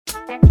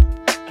Hey,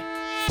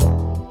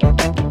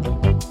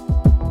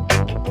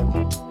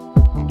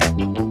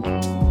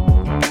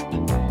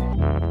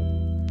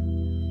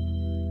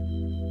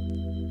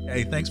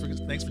 thanks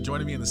for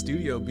joining me in the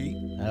studio,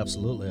 B.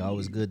 Absolutely.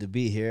 Always good to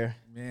be here.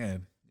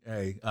 Man,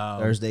 hey,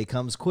 Thursday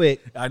comes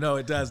quick. I know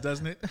it does,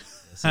 doesn't it?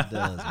 Yes, it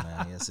does,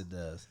 man. Yes, it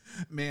does.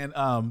 Man,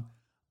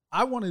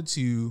 I wanted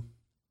to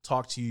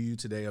talk to you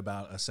today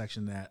about a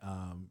section that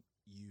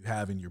you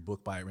have in your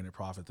book, Buy It, Rent It,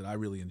 Profit, that I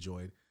really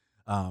enjoyed.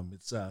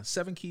 It's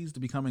 7 Keys to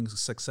Becoming a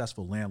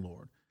Successful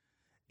Landlord.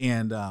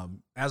 And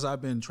as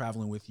I've been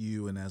traveling with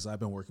you and as I've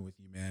been working with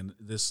you, man,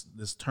 this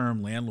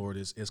term landlord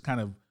is kind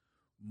of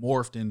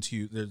morphed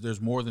into, there's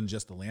more than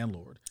just the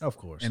landlord. Of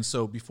course. And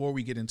so before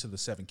we get into the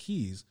 7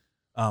 keys,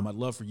 I'd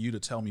love for you to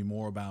tell me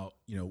more about,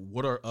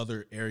 what are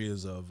other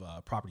areas of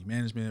property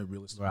management,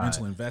 real estate,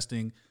 rental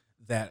investing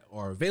that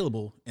are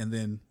available. And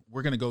then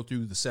we're going to go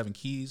through the 7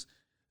 keys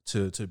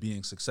to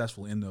being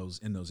successful in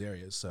those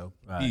areas. So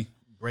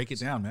break it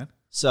down, man.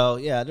 So,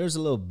 yeah, there's a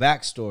little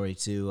backstory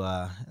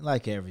to,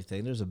 like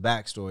everything, there's a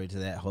backstory to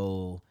that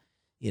whole,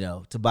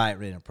 to buy it,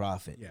 rent it,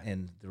 profit,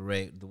 and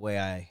the way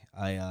I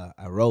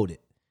wrote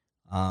it.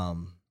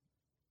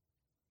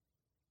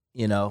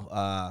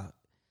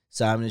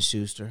 Simon &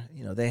 Schuster,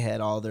 they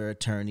had all their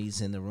attorneys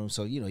in the room.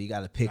 So, you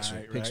got to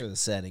picture the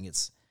setting.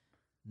 It's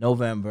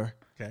November.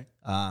 Okay.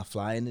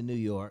 Fly into New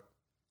York.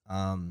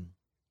 I've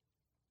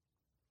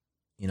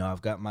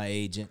got my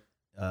agent,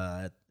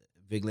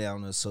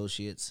 Vigliano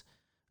Associates,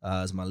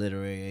 as my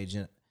literary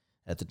agent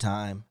at the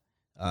time.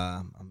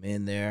 I'm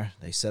in there.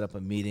 They set up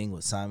a meeting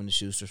with Simon &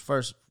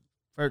 Schuster's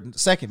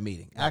second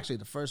meeting. Right. Actually,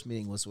 the first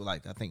meeting was with, I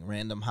think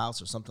Random House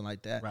or something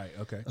like that. Right,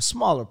 okay. A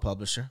smaller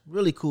publisher.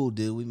 Really cool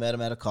dude. We met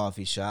him at a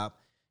coffee shop.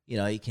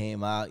 He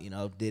came out,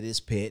 did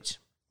his pitch.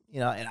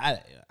 And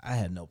I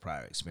had no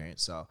prior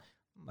experience. So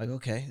I'm like,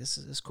 okay, this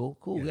is cool.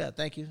 Cool. Yeah,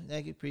 thank you.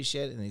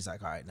 Appreciate it. And he's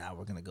like, all right, now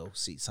we're going to go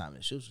see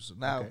Simon & Schuster. So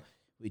now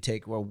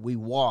we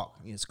walk.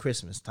 It's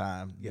Christmas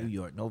time, New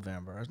York,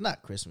 November. It's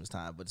not Christmas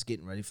time, but it's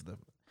getting ready for the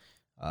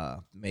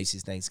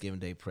Macy's Thanksgiving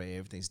Day Parade.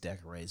 Everything's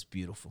decorated. It's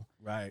beautiful.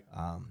 Right.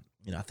 I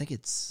think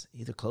it's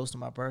either close to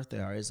my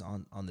birthday or it's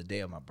on the day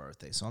of my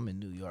birthday. So I'm in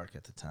New York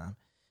at the time.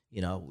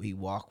 We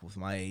walk with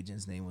my agent.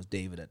 His name was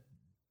Dave at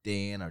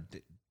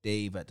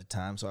the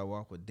time. So I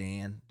walk with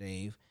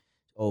Dave,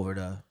 over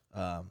to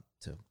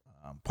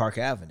Park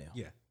Avenue.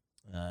 Yeah.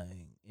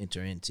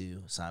 Enter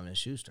into Simon &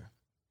 Schuster.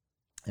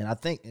 And I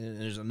think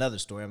there's another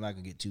story. I'm not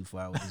going to get too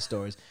far with these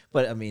stories.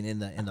 But, in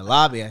the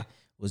lobby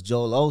was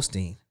Joel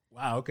Osteen.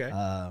 Wow, okay.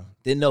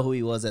 Didn't know who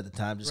he was at the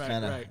time, just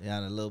kind of right.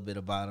 a little bit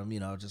about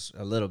him, just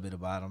a little bit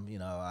about him.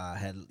 I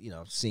had,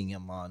 seen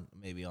him on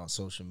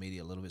social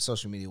media a little bit.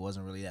 Social media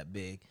wasn't really that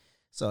big.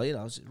 So,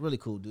 it's a really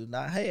cool dude.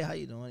 Now, hey, how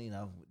you doing?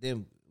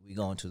 Then we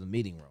go into the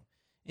meeting room.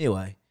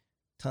 Anyway,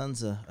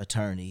 tons of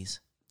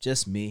attorneys,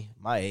 just me,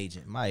 my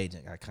agent. My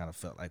agent, I kind of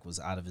felt like was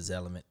out of his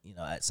element,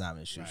 at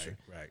Simon & Schuster.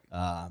 Right.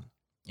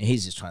 And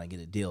he's just trying to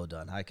get a deal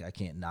done. I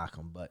can't knock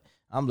him, but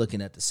I'm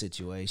looking at the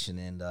situation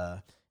and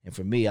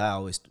for me, I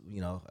always,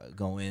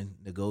 go in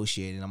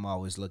negotiating. I'm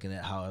always looking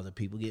at how other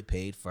people get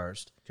paid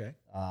first. Okay.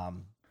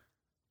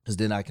 Because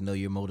then I can know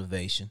your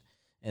motivation.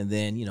 And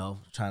then,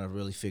 trying to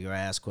really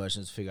ask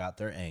questions, figure out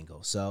their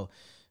angle. So,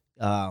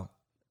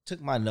 took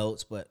my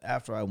notes, but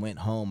after I went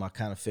home, I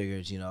kind of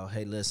figured,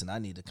 hey, listen, I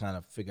need to kind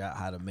of figure out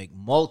how to make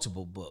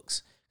multiple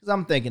books. Because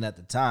I'm thinking at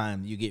the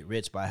time, you get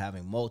rich by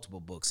having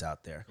multiple books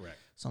out there. Correct.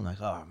 So I'm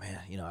like, oh, man,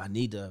 I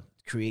need to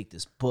create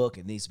this book.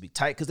 It needs to be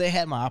tight because they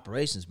had my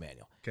operations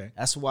manual. Okay.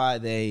 That's why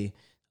they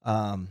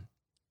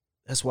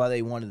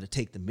wanted to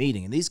take the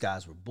meeting. And these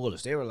guys were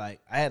bullish. They were like,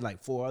 I had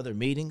 4 other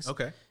meetings.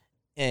 Okay.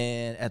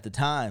 And at the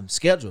time,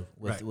 scheduled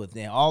with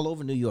all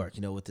over New York,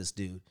 with this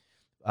dude.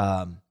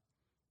 But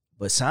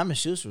Simon &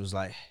 Schuster was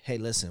like, hey,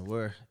 listen,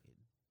 we're,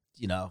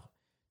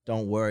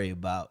 don't worry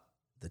about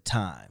the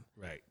time.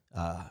 Right.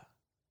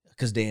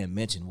 Because Dan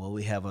mentioned, well,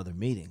 we have other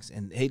meetings.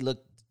 And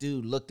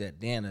dude looked at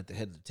Dan at the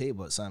head of the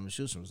table at Simon &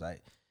 Schuster and was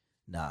like,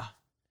 nah,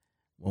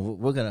 well,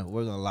 we're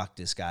gonna lock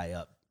this guy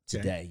up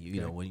today. Okay.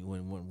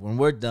 When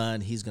we're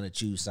done, he's gonna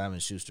choose Simon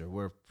 & Schuster.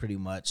 We're pretty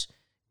much,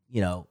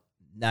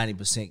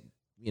 90%,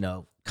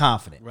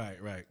 confident. Right.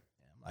 I'm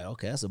like,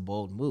 okay, that's a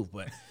bold move,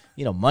 but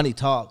money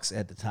talks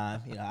at the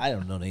time. I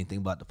don't know anything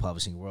about the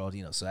publishing world.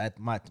 So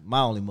my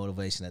only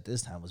motivation at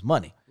this time was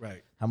money.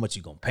 Right. How much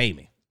you gonna pay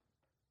me?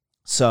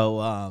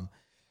 So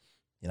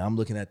I'm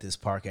looking at this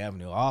Park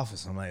Avenue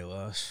office. I'm like,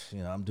 well,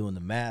 I'm doing the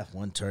math.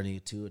 1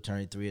 attorney, 2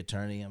 attorney, 3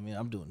 attorney.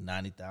 I'm doing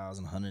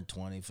 90,000,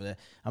 120 for that.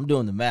 I'm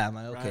doing the math. I'm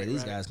like, okay,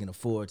 these guys can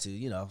afford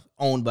to,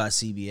 owned by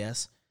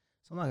CBS.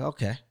 So I'm like,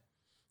 okay.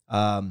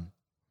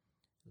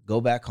 Go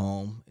back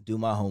home, do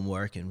my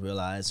homework, and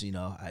realize,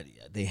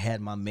 they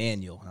had my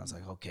manual. And I was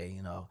like, okay,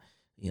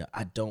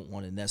 I don't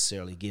want to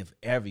necessarily give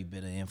every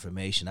bit of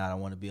information. I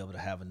don't want to be able to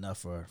have enough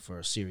for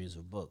a series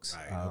of books.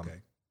 Right.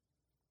 Okay.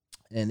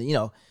 And,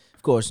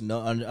 of course,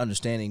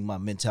 understanding my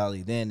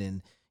mentality then,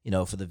 and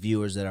for the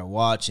viewers that are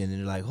watching, and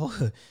they're like,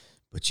 oh,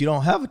 but you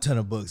don't have a ton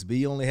of books, but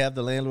you only have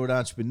The Landlord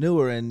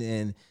Entrepreneur,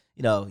 and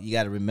you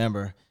got to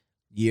remember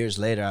years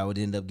later, I would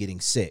end up getting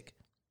sick.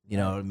 You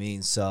know what I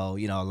mean? So,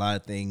 you know, a lot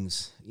of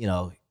things, you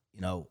know,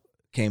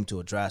 came to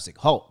a drastic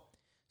halt.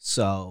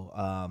 So,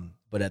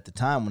 but at the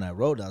time when I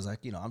wrote it, I was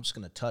like, you know, I'm just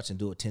going to touch and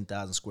do a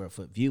 10,000 square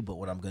foot view. But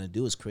what I'm going to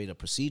do is create a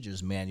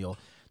procedures manual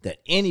that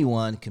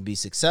anyone can be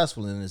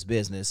successful in this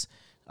business,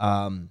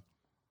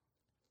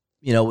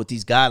 you know, with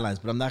these guidelines.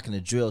 But I'm not going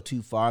to drill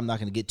too far. I'm not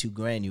going to get too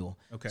granular.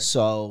 Okay.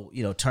 So,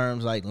 you know,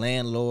 terms like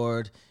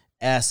landlord,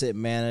 asset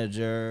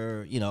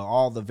manager, you know,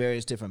 all the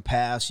various different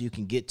paths you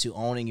can get to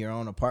owning your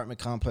own apartment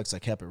complex, I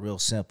kept it real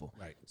simple.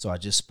 Right. So I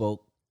just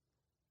spoke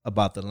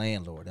about the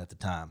landlord at the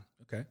time.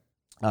 Okay.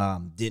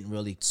 Didn't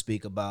really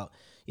speak about,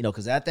 you know,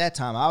 because at that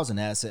time I was an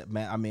asset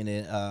man. I mean,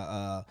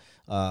 a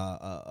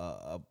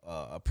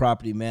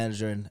property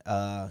manager,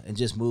 and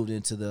just moved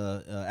into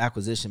the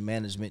acquisition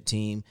management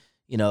team.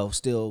 You know,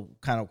 still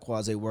kind of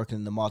quasi working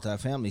in the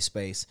multifamily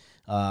space.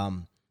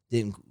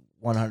 Didn't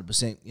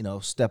 100%, you know,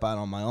 step out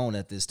on my own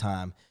at this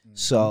time. Mm-hmm.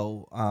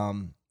 So,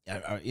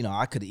 you know,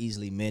 I could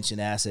easily mention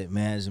asset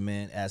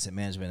management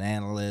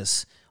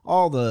analysts,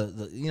 all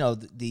the you know,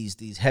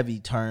 these heavy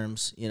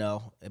terms, you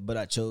know, but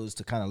I chose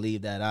to kind of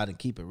leave that out and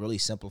keep it really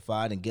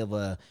simplified and give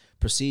a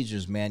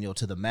procedures manual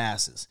to the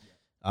masses.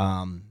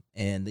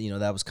 And, you know,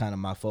 that was kind of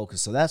my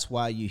focus. So that's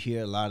why you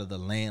hear a lot of the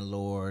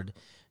landlord,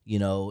 you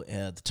know,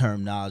 the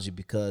terminology,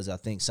 because I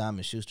think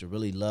Simon Schuster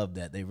really loved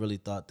that. They really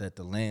thought that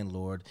the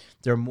landlord,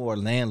 there are more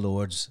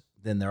landlords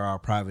than there are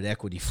private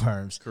equity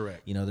firms.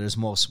 Correct. You know, there's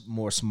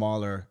more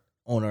smaller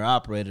owner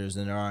operators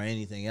than there are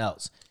anything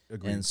else.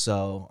 Agreed. And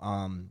so,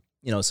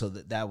 you know, so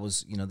that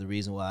was, you know, the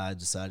reason why I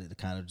decided to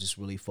kind of just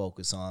really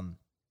focus on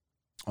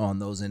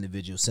those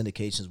individuals.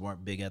 Syndications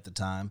weren't big at the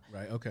time.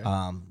 Right. Okay.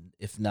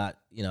 If not,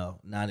 you know,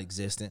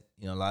 non-existent.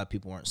 You know, a lot of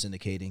people weren't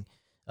syndicating.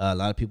 A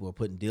lot of people were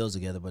putting deals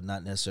together, but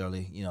not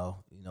necessarily, you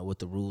know, with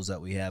the rules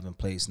that we have in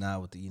place now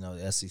with the, you know,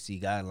 the SEC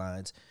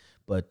guidelines.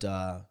 But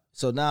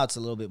so now it's a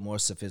little bit more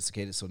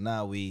sophisticated. So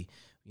now we,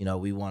 you know,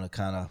 we want to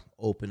kind of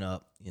open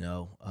up, you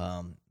know,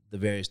 the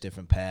various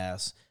different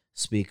paths,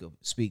 speak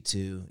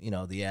to, you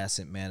know, the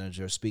asset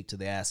manager, speak to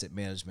the asset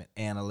management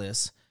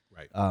analyst.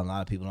 Right. A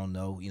lot of people don't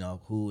know, you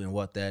know, who and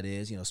what that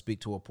is. You know,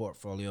 speak to a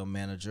portfolio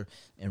manager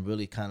and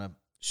really kind of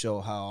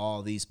show how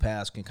all these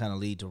paths can kind of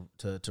lead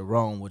to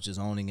Rome, which is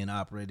owning and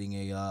operating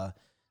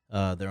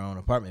their own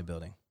apartment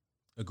building.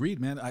 Agreed,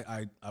 man.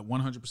 I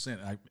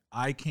 100%.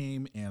 I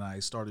came and I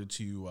started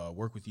to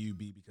work with you,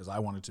 B, because I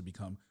wanted to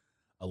become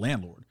a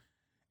landlord.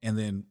 And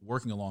then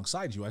working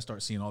alongside you, I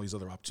start seeing all these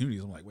other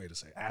opportunities. I'm like, wait a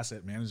second,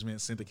 asset management,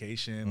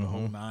 syndication, the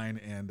whole nine.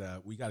 And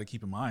we got to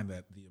keep in mind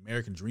that the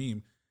American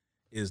dream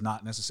is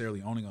not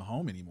necessarily owning a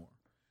home anymore.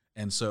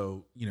 And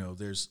so, you know,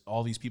 there's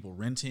all these people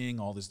renting,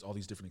 all these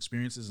different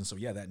experiences. And so,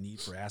 yeah, that need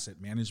for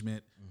asset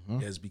management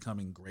is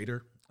becoming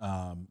greater.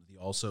 The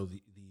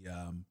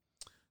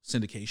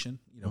syndication,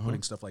 you know,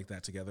 putting stuff like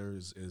that together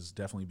is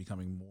definitely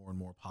becoming more and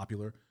more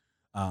popular.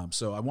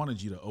 So I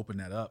wanted you to open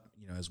that up,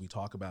 you know, as we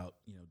talk about,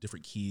 you know,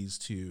 different keys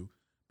to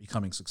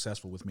becoming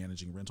successful with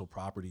managing rental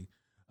property.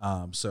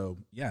 So,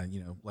 yeah,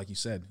 you know, like you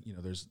said, you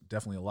know, there's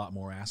definitely a lot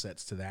more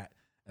assets to that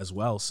as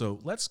well.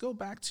 So let's go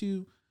back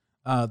to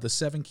the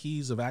 7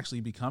 keys of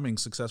actually becoming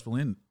successful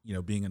in, you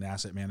know, being an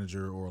asset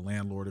manager or a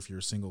landlord if you're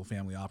a single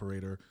family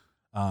operator.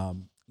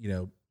 You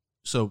know,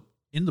 so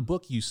in the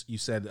book you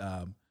said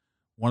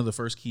one of the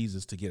first keys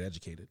is to get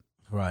educated.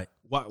 Right.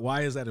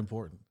 Why is that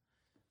important?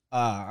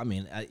 I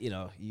mean, you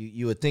know,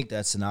 you would think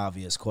that's an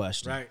obvious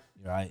question,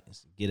 right?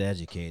 Get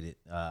educated.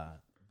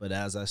 But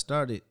as I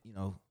started, you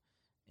know,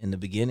 in the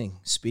beginning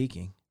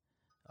speaking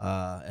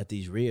at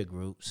these RIA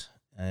groups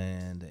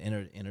and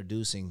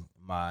introducing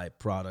my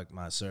product,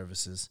 my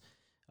services,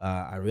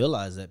 I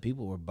realized that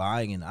people were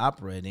buying and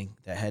operating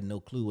that had no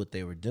clue what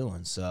they were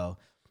doing. So,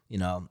 you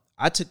know,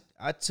 I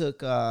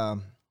took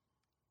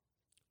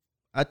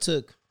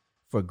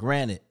for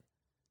granted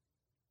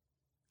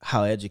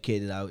how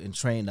educated and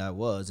trained I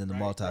was in the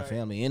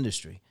multifamily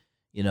industry.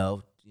 You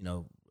know,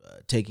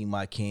 taking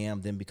my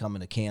CAM, then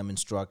becoming a CAM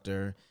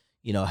instructor.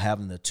 You know,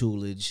 having the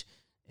toolage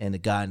and the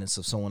guidance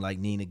of someone like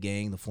Nina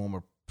Gang, the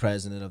former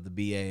president of the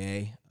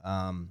BAA,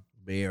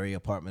 Bay Area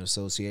Apartment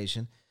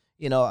Association.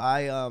 You know,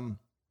 I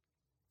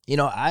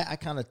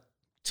kind of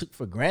took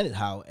for granted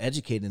how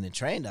educated and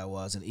trained I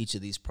was in each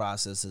of these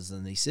processes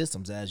and these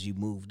systems as you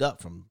moved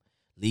up from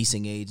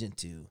leasing agent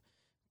to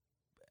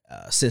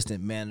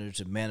assistant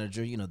manager to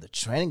manager. You know, the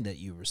training that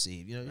you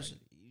receive, you know,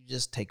 you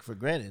just take for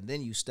granted. And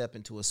then you step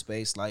into a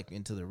space like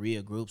into the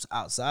RIA groups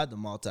outside the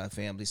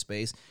multifamily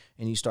space,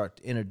 and you start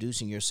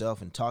introducing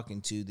yourself and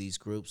talking to these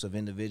groups of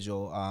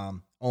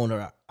individual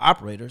owner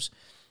operators,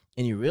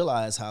 and you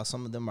realize how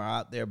some of them are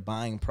out there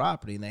buying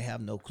property and they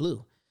have no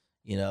clue,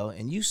 you know.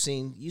 And you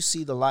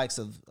see the likes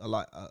of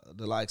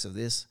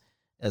this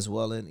as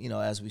well. And, you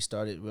know, as we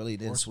started really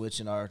then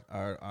switching our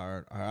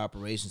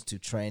operations to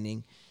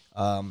training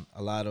a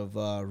lot of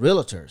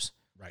realtors.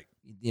 Right.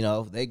 You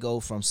know, they go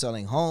from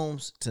selling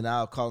homes to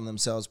now calling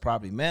themselves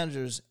property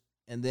managers,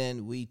 and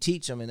then we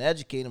teach them and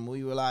educate them.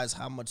 We realize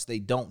how much they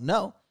don't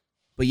know,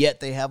 but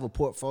yet they have a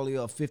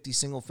portfolio of 50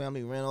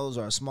 single-family rentals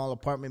or a small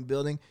apartment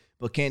building,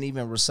 but can't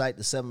even recite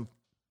the 7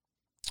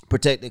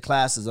 protected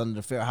classes under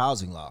the Fair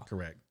Housing Law.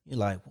 Correct. You're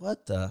like,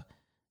 what the?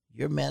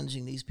 You're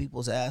managing these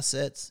people's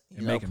assets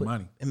and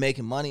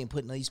making money and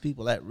putting these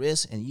people at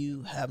risk, and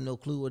you have no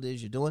clue what it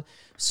is you're doing.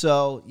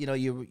 So, you know,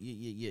 you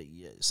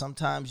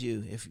sometimes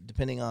if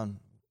depending on,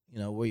 you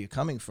know, where you're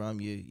coming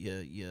from,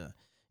 you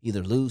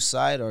either lose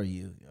sight or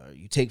you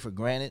take for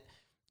granted,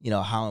 you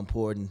know, how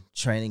important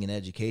training and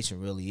education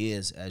really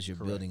is as you're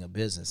building a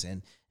business.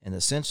 And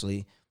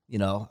essentially, you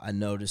know, I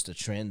noticed a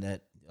trend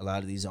that a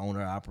lot of these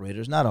owner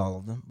operators, not all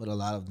of them, but a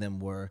lot of them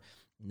were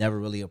never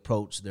really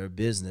approached their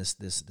business,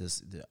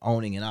 the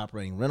owning and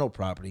operating rental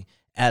property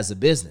as a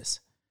business,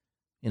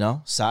 you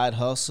know, side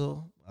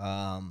hustle,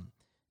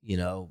 you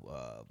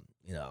know,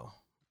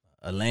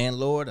 a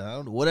landlord, I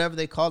don't know, whatever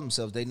they call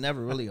themselves. They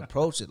never really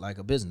approached it like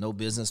a business. No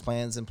business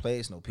plans in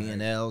place, no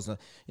P&Ls,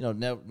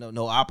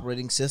 no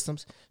operating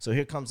systems. So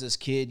here comes this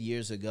kid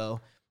years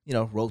ago, you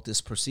know, wrote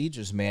this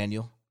procedures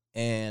manual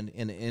and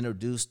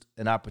introduced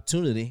an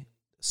opportunity,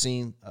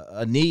 seen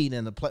a need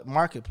in the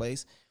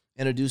marketplace,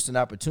 introduced an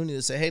opportunity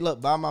to say, hey,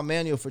 look, buy my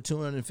manual for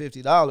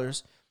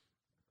 $250,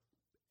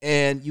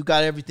 and you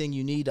got everything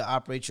you need to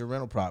operate your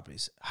rental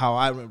properties. How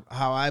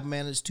I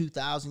manage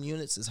 2,000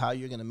 units is how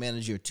you're going to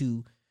manage your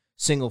 2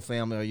 single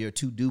family or your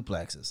 2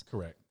 duplexes.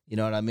 Correct. You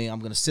know what I mean? I'm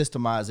going to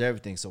systemize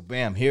everything. So,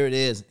 bam, here it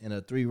is in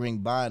a 3-ring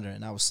binder,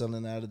 and I was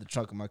selling it out of the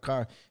trunk of my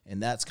car,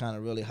 and that's kind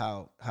of really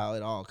how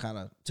it all kind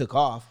of took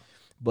off.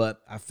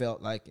 But I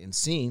felt like and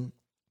seen,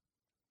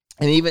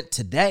 and even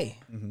today,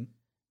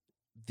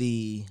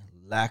 the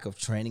lack of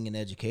training and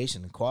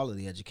education and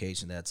quality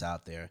education that's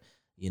out there.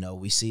 You know,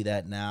 we see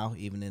that now,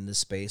 even in this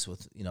space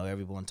with, you know,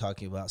 everyone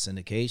talking about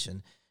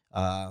syndication,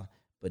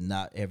 but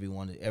not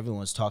everyone.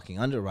 Everyone's talking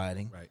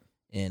underwriting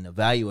and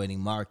evaluating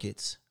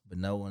markets, but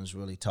no one's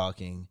really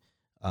talking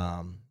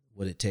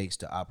what it takes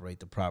to operate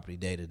the property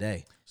day to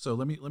day. So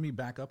let me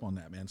back up on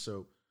that, man.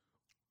 So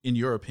in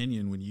your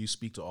opinion, when you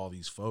speak to all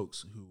these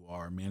folks who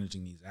are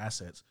managing these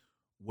assets,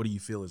 what do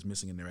you feel is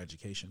missing in their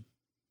education?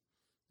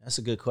 That's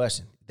a good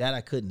question. That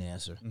I couldn't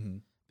answer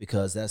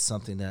because that's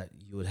something that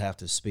you would have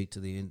to speak to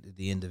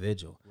the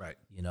individual. Right.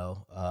 You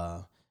know,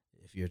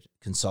 if you're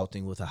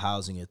consulting with a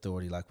housing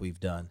authority like we've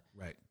done,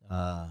 right.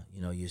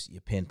 You know, you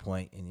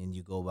pinpoint and then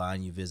you go by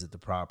and you visit the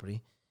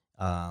property.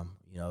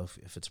 You know,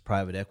 if it's a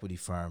private equity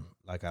firm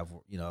like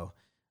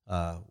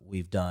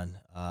we've done,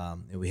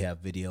 and we have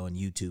video and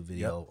YouTube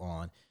video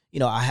on, you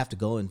know, I have to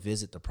go and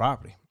visit the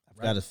property.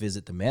 I've got to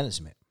visit the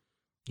management,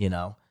 you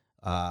know.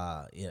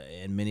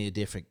 In many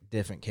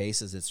different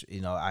cases, it's,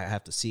 you know, I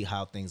have to see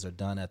how things are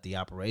done at the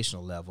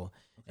operational level,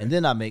 and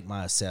then I make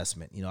my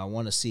assessment. You know, I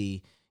want to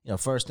see, you know,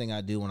 first thing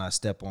I do when I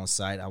step on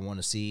site, I want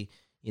to see,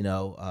 you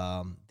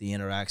know, the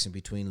interaction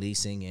between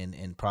leasing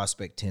and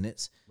prospect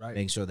tenants,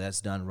 making sure that's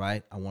done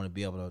right. I want to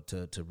be able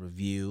to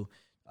review,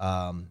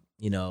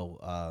 you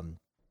know,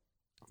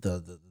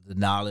 the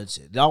knowledge.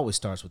 It always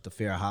starts with the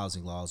fair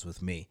housing laws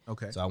with me.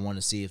 Okay. So I want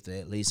to see if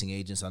the leasing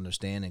agents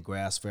understand and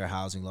grasp fair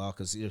housing law,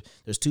 because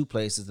there's 2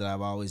 places that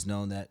I've always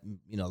known that,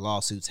 you know,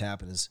 lawsuits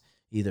happen is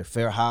either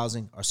fair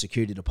housing or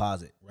security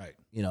deposit. Right.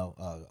 You know,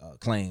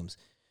 claims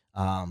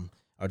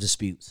or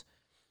disputes.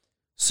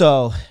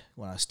 So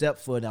when I step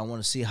foot, I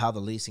want to see how the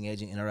leasing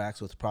agent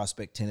interacts with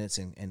prospect tenants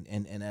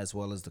and as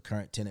well as the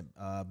current tenant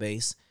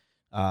base.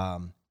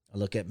 I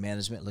look at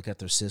management, look at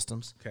their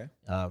systems,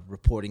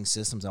 reporting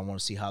systems. I want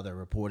to see how they're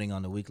reporting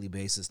on a weekly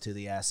basis to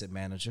the asset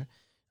manager.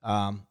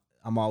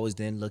 I'm always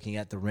then looking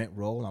at the rent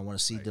roll. I want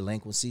to see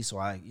delinquency. So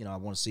I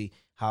want to see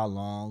how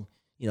long,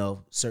 you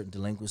know, certain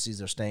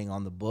delinquencies are staying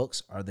on the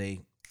books. Are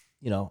they,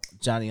 you know,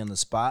 Johnny on the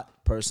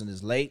spot? Person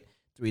is late,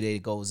 3 day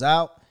goes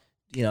out.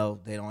 You know,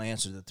 they don't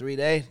answer the 3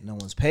 day. No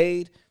one's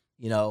paid.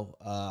 You know,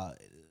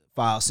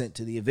 file sent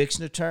to the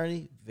eviction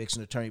attorney.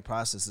 Eviction attorney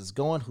process is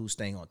going. Who's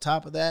staying on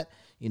top of that?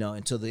 You know,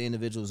 until the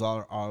individuals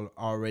are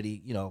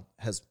already, you know,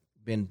 has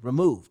been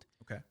removed.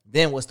 Okay.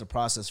 Then what's the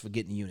process for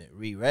getting the unit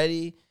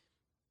re-ready?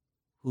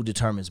 Who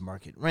determines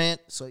market rent?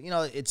 So, you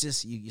know, it's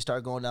just, you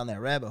start going down that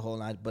rabbit hole,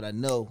 but I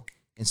know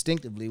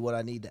instinctively what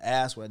I need to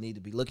ask, what I need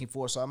to be looking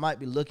for. So I might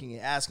be looking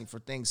and asking for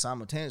things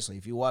simultaneously.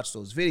 If you watch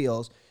those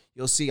videos,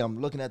 you'll see I'm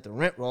looking at the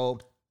rent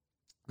roll.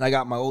 And I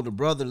got my older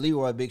brother,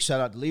 Leroy, big shout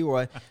out to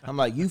Leroy. I'm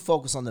like, you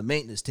focus on the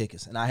maintenance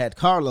tickets. And I had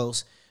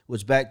Carlos,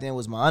 which back then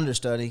was my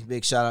understudy.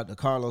 Big shout out to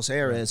Carlos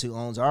Ares, who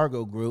owns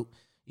Argo Group.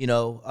 You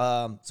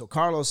know, so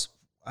Carlos,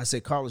 I say,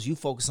 Carlos, you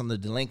focus on the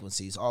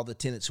delinquencies, all the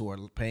tenants who are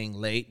paying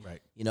late. Right.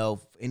 You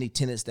know, any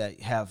tenants that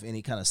have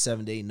any kind of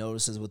 7-day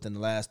notices within the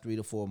last 3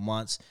 to 4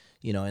 months,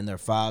 you know, in their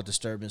file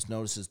disturbance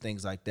notices,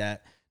 things like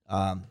that.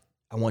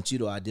 I want you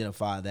to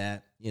identify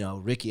that. You know,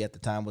 Ricky at the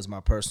time was my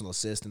personal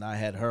assistant. I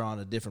had her on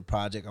a different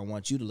project. I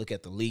want you to look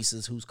at the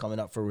leases, who's coming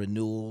up for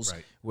renewals,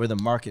 where the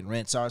market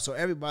rents are. So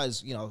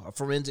everybody's, you know, a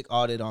forensic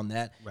audit on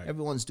that. Right.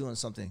 Everyone's doing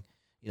something,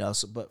 you know.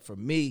 So, but for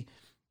me,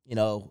 you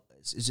know,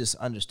 it's just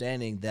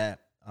understanding that,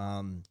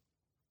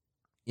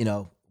 you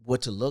know,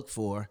 what to look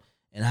for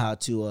and how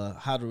to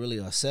really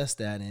assess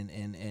that,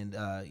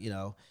 and you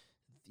know,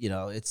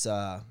 it's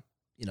those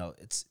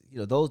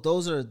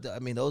are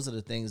those are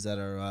the things that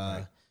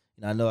are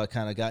Right. I know I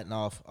kind of gotten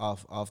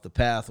off the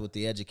path with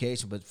the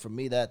education, but for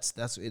me that's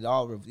it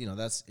all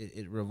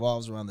it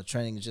revolves around the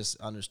training and just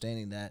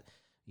understanding that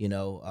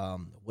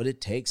what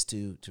it takes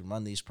to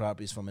run these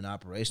properties from an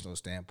operational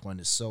standpoint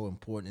is so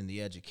important in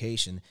the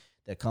education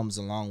that comes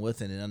along with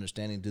it, and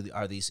understanding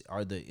are the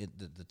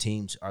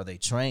teams, are they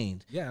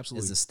trained? Yeah,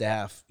 absolutely. Is the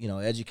staff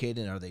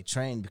educated? Are they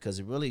trained? Because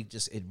it really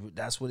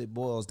that's what it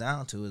boils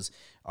down to: is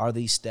are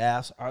these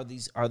staffs, are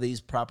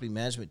these property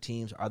management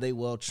teams, are they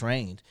well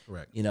trained?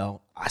 Correct.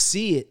 I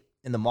see it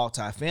in the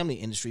multifamily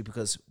industry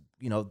because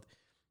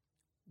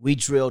we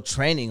drill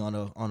training on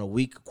a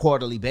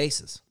quarterly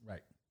basis. Right.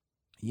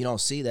 You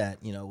don't see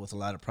that with a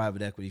lot of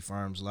private equity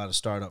firms, a lot of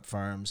startup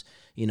firms.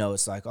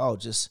 It's like, oh,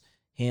 just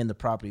hand the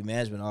property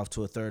management off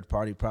to a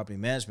third-party property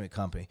management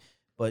company.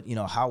 But,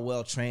 how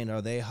well trained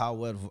are they? How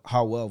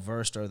well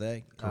versed are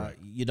they?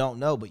 You don't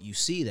know, but you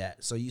see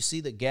that. So you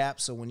see the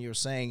gap. So when you're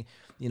saying,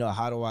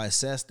 how do I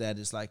assess that?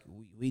 It's like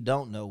we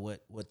don't know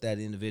what that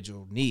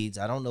individual needs.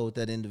 I don't know what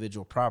that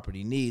individual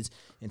property needs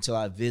until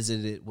I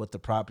visited with the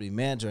property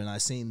manager and I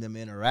seen them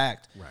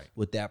interact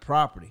with that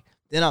property.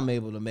 Then I'm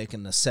able to make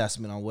an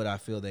assessment on what I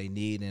feel they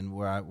need and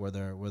where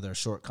their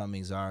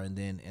shortcomings are, and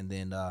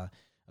then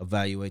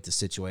evaluate the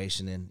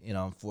situation. And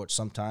unfortunately,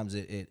 sometimes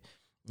it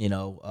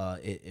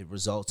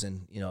results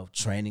in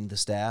training the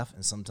staff,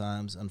 and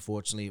sometimes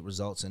unfortunately it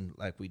results in,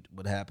 like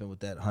what happened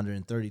with that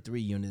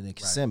 133 unit in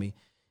Kissimmee. Right.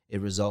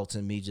 It results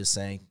in me just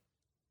saying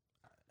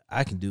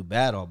I can do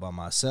bad all by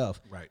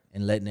myself,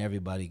 and letting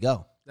everybody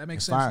go. That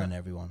makes sense. Firing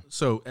everyone.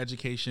 So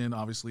education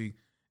obviously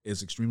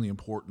is extremely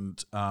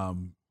important.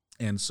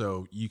 And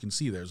so you can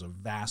see there's a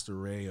vast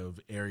array of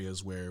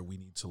areas where we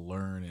need to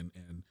learn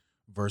and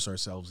verse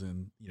ourselves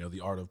in, the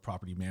art of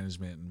property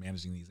management and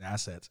managing these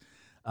assets.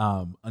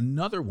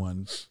 Another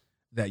one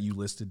that you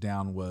listed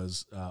down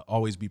was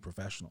always be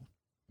professional.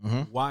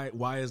 Mm-hmm.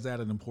 Why is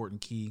that an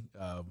important key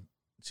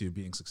to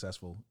being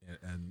successful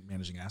and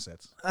managing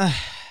assets?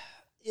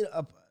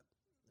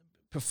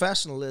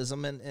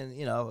 Professionalism and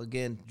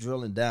again,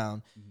 drilling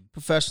down,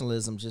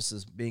 professionalism just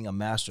as being a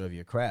master of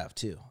your craft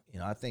too.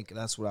 I think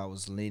that's what I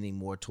was leaning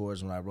more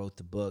towards when I wrote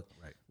the book,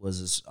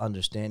 was this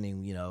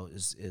understanding,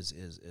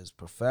 is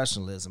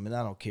professionalism. And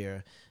I don't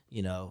care,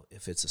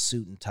 if it's a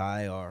suit and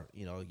tie or,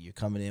 you're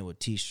coming in with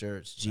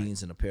T-shirts,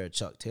 jeans, and a pair of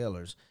Chuck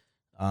Taylors.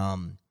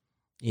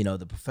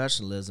 The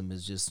professionalism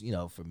is just,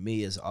 for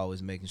me, is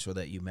always making sure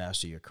that you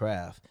master your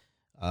craft,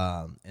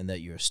 and that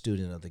you're a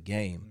student of the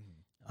game.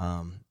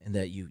 And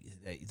that you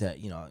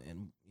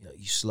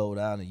slow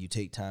down and you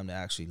take time to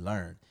actually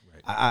learn.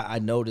 Right. I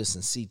notice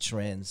and see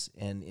trends,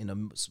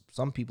 and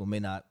some people may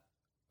not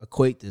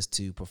equate this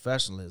to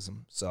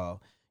professionalism. So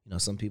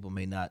some people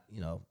may not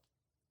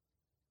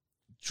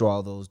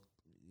draw those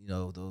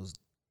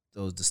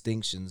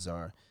distinctions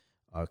or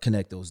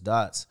connect those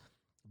dots.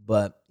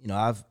 But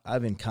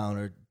I've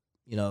encountered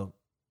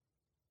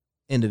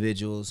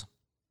individuals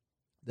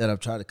that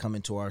have tried to come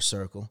into our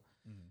circle.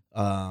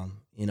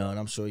 And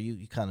I'm sure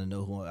you kind of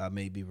know who I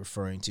may be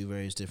referring to,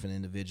 various different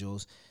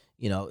individuals,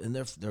 and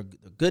they're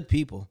good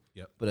people,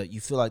 but you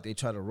feel like they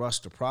try to rush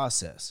the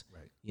process.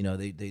 Right.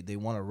 They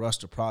want to rush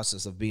the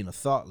process of being a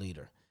thought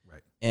leader,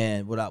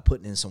 and without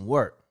putting in some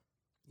work.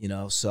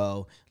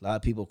 So a lot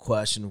of people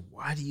question,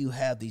 why do you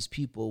have these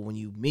people when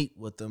you meet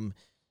with them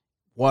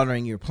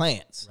watering your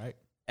plants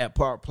at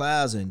Park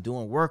Plaza and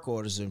doing work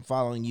orders and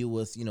following you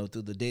with,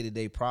 through the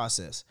day-to-day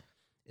process?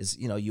 Is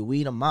you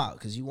weed them out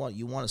because you want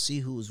to see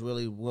who's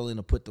really willing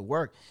to put the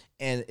work.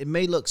 And it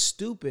may look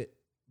stupid,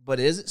 but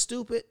is it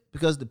stupid?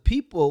 Because the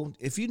people,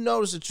 if you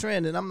notice a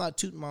trend, and I'm not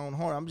tooting my own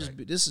horn,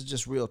 this is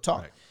just real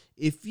talk. Right.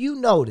 If you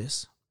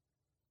notice,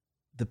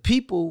 the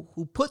people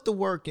who put the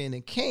work in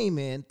and came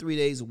in 3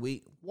 days a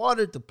week,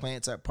 watered the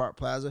plants at Park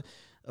Plaza,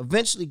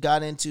 eventually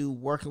got into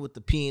working with the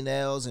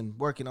P&Ls and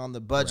working on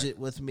the budget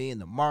with me and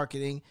the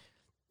marketing.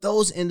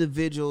 Those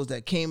individuals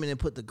that came in and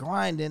put the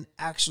grind in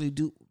actually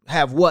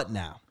have what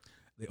now?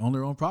 They own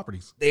their own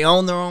properties. They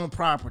own their own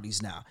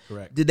properties now.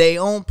 Correct. Did they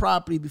own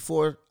property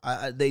before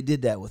they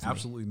did that with me?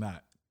 Absolutely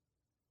not.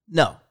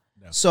 No.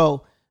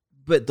 So,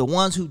 but the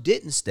ones who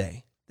didn't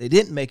stay, they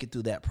didn't make it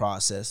through that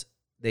process.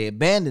 They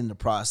abandoned the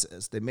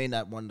process. They may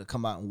not want to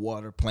come out and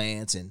water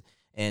plants and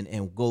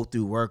go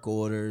through work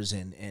orders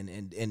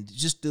and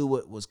just do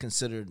what was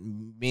considered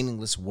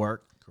meaningless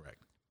work.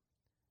 Correct.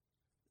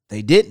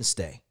 They didn't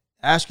stay.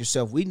 Ask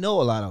yourself, we know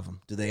a lot of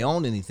them. Do they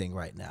own anything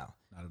right now?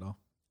 Not at all.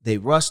 They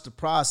rushed the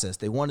process.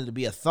 They wanted to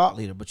be a thought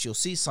leader, but you'll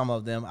see some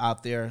of them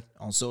out there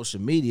on social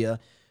media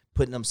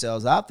putting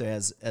themselves out there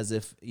as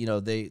if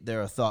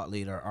they're a thought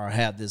leader or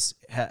have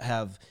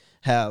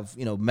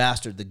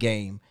mastered the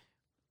game,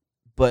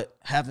 but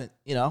haven't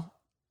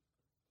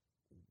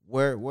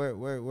where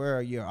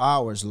are your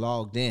hours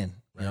logged in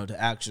to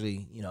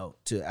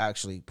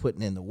actually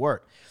putting in the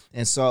work.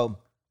 And so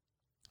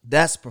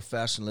That's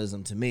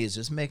professionalism to me, is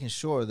just making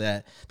sure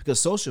that, because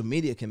social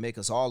media can make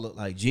us all look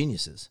like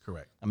geniuses.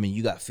 Correct. I mean,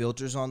 you got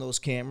filters on those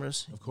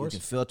cameras. Of course. You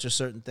can filter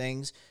certain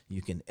things.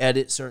 You can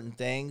edit certain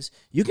things.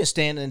 You can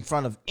stand in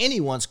front of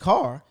anyone's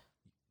car.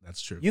 That's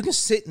true. You can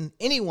sit in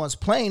anyone's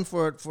plane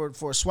for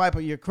a swipe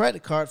of your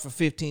credit card for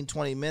 15,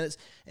 20 minutes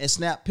and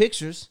snap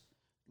pictures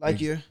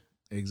like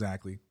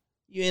Exactly.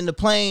 you're in the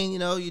plane,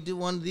 you do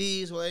one of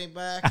these way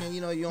back, and,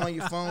 you're on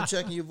your phone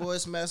checking your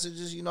voice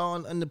messages,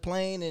 on the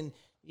plane, and,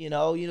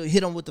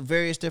 hit them with the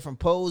various different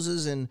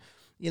poses, and,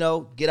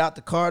 get out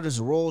the car. There's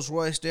a Rolls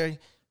Royce there.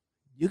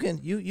 You can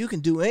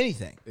do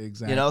anything.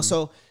 Exactly.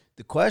 So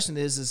the question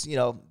is,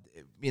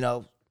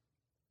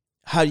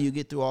 how do you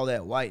get through all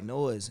that white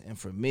noise? And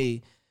for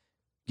me,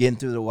 getting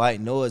through the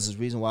white noise is the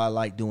reason why I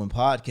like doing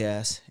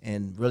podcasts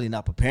and really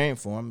not preparing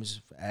for them.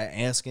 Is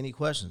ask any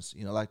questions,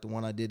 like the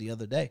one I did the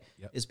other day.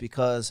 Yep. It's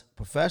because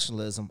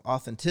professionalism,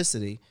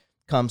 authenticity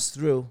comes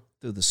through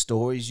the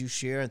stories you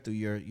share and through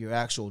your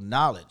actual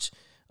knowledge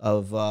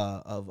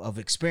of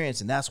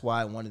experience. And that's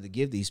why I wanted to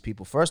give these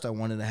people. First, I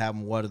wanted to have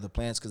them water the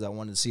plants because I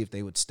wanted to see if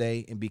they would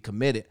stay and be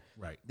committed.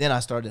 Right. Then I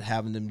started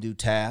having them do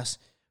tasks,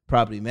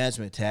 property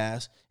management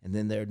tasks, and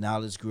then their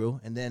knowledge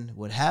grew. And then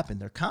what happened?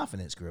 Their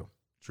confidence grew.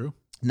 True.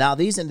 Now,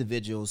 these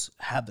individuals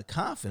have the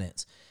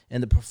confidence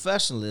and the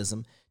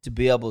professionalism to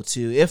be able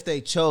to, if they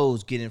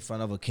chose, get in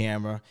front of a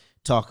camera,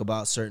 talk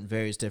about certain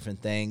various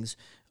different things,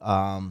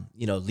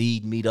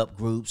 lead meetup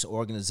groups,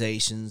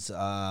 organizations,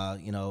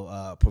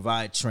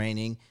 provide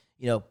training,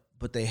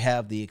 but they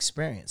have the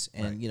experience.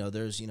 And, right.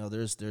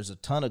 There's a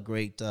ton of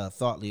great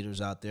thought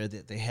leaders out there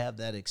that they have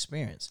that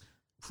experience.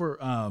 For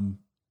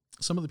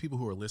some of the people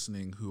who are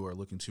listening who are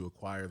looking to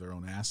acquire their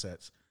own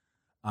assets,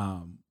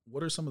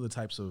 what are some of the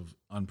types of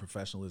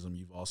unprofessionalism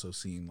you've also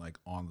seen, like,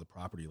 on the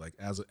property? Like,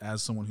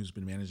 as someone who's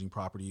been managing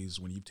properties,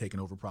 when you've taken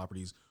over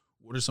properties,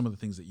 what are some of the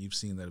things that you've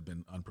seen that have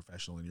been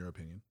unprofessional in your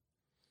opinion?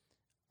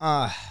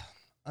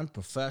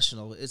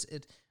 Unprofessional. It's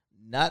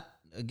not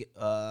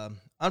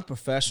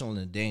unprofessional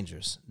and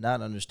dangerous.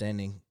 Not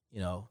understanding,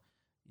 the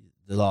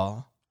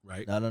law,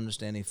 right? Not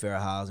understanding fair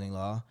housing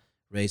law,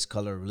 race,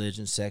 color,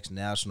 religion, sex,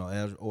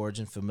 national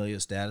origin, familial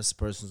status,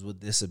 persons with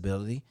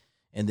disability,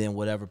 and then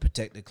whatever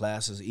protected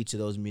classes each of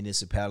those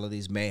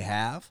municipalities may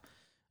have.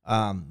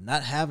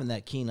 Not having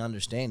that keen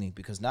understanding,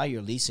 because now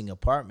you're leasing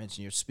apartments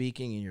and you're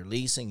speaking and you're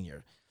leasing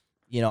and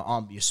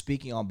you're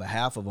speaking on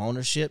behalf of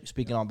ownership,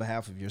 speaking on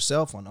behalf of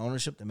yourself on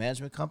ownership, the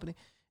management company,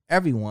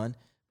 everyone,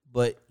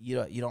 but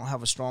you don't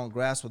have a strong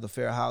grasp of the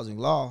fair housing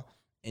law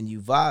and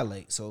you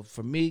violate. So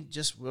for me,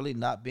 just really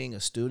not being a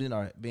student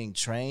or being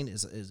trained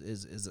is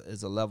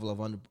a level of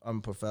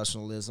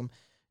unprofessionalism,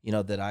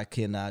 that I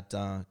cannot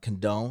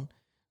condone.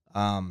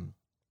 And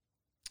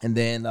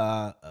then,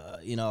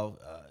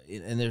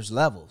 and there's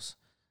levels,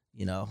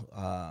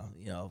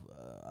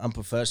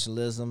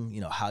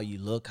 unprofessionalism, how you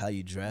look, how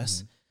you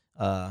dress,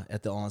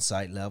 at the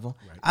on-site level.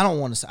 Right. I don't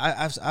want to say,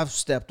 I've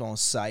stepped on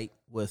site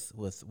with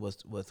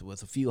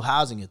a few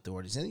housing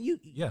authorities, and you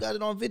got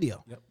it on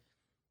video. Yep.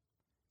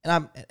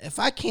 And if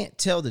I can't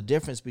tell the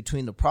difference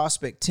between the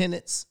prospect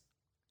tenants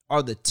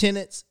or the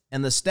tenants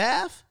and the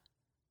staff,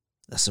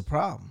 that's a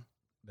problem.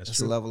 That's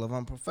a level of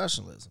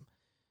unprofessionalism.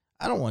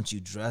 I don't want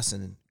you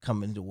dressing and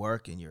coming to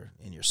work in your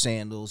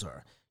sandals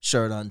or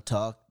shirt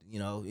untucked,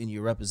 and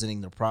you're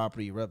representing the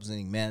property, you're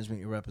representing management,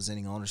 you're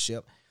representing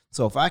ownership.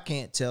 So if I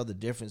can't tell the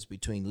difference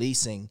between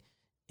leasing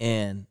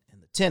and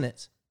the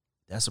tenants,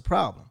 that's a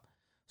problem.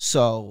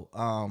 So,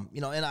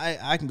 and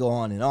I can go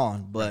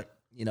on, but,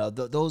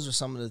 those are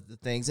some of the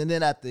things. And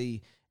then at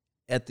the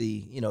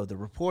the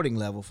reporting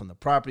level from the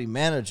property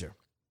manager,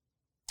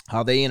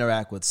 how they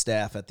interact with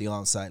staff at the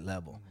on-site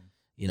level,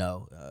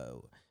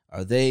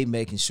 are they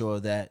making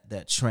sure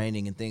that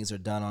training and things are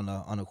done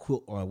on a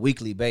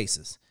weekly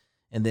basis?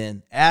 And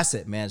then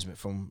asset management,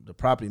 from the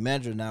property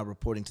manager now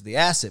reporting to the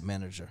asset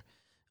manager.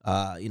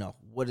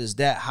 What is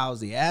that? How's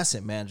the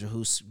asset manager,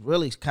 who's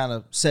really kind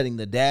of setting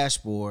the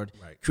dashboard,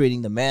 right,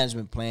 creating the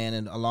management plan,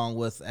 and along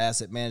with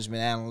asset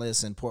management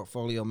analysts and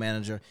portfolio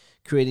manager,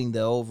 creating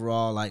the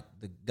overall, the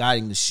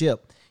guiding the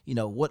ship.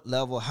 What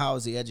level? How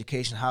is the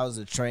education? How is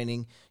the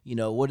training?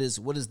 What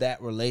is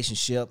that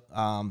relationship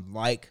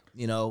like?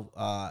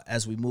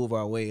 As we move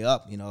our way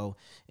up,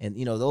 and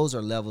those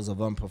are levels of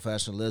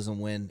unprofessionalism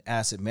when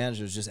asset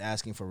managers just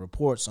asking for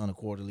reports on a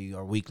quarterly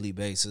or weekly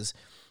basis,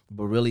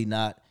 but really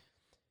not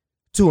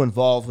too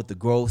involved with the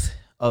growth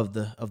of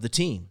the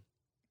team.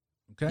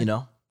 Okay.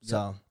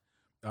 So.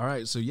 All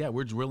right. So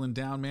we're drilling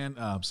down, man.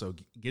 So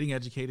getting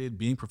educated,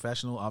 being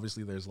professional,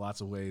 obviously there's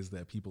lots of ways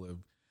that people have,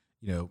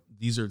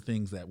 these are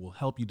things that will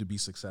help you to be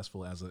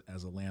successful as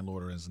a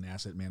landlord or as an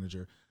asset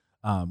manager.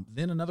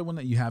 Then another one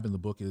that you have in the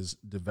book is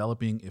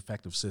developing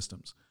effective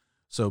systems.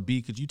 So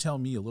B, could you tell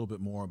me a little bit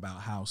more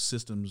about how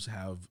systems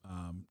have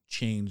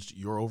changed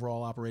your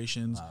overall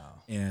operations?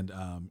 Wow. And,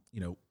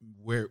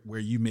 where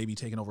you may be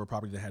taking over a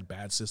property that had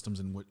bad systems,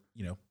 and what,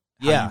 how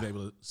you've been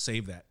able to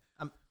save that?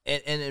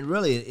 And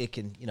really it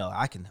can, you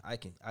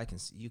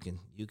can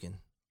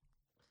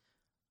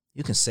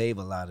you can save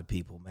a lot of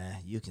people,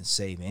 man. You can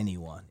save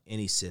anyone,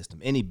 any system,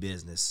 any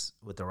business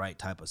with the right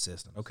type of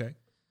system. Okay.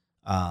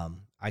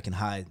 I can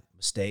hide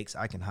mistakes.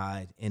 I can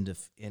hide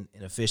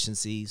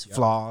inefficiencies, Yep.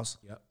 flaws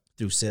Yep.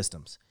 through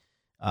systems.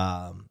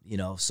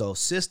 So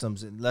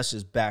systems, and let's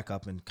just back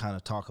up and kind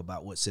of talk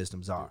about what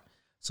systems are.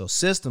 So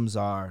systems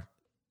are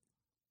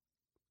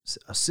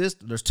a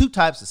system. There's two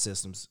types of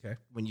systems Okay.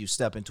 when you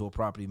step into a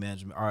property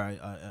management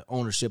or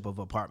ownership of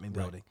apartment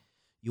Right. building.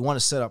 You want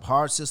to set up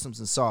hard systems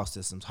and soft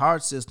systems.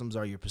 Hard systems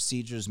are your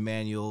procedures,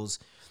 manuals,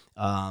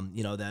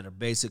 that are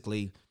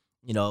basically,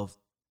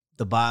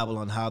 the Bible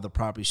on how the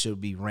property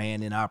should be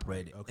ran and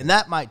operated. Okay. And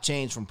that might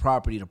change from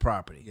property to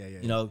property.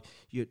 Yeah.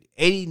 Your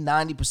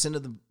 80-90%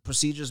 of the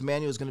procedures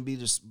manual is going to be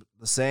just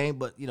the same,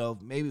 but,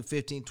 maybe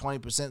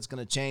 15-20% is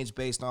going to change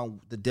based on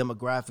the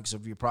demographics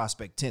of your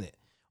prospect tenant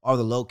or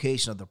the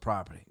location of the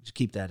property. Just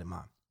keep that in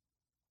mind.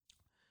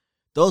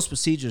 Those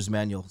procedures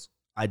manuals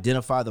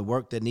identify the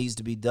work that needs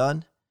to be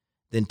done,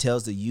 then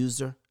tells the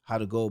user how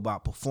to go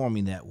about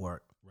performing that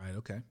work Right.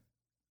 Okay.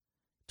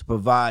 to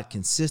provide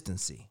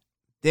consistency.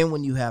 Then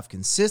when you have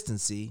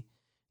consistency,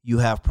 you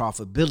have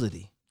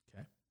profitability.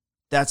 Okay.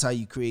 That's how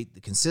you create the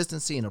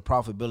consistency and the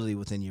profitability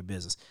within your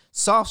business.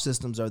 Soft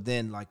systems are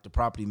then like the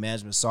property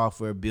management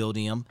software,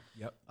 Buildium,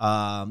 Yep.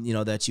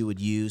 that you would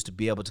use to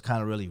be able to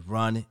kind of really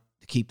run it,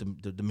 to keep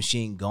the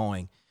machine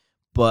going.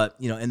 But,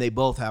 and they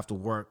both have to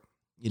work,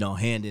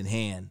 hand in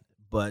hand.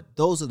 But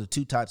those are the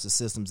two types of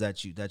systems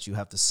that you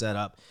have to set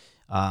up.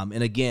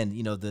 And again,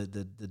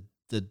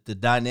 the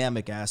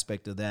dynamic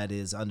aspect of that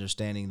is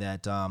understanding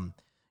that,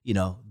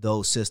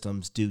 those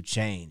systems do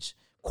change.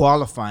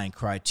 Qualifying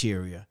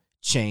criteria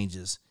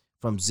changes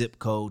from zip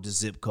code to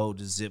zip code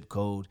to zip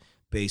code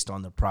based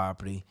on the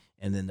property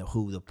and then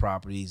who the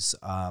property's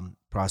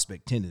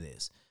prospect tenant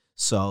is.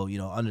 So,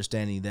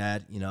 understanding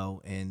that,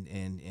 and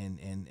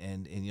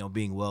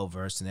being well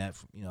versed in that,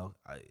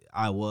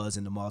 I was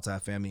in the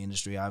multifamily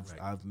industry.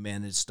 I've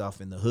managed stuff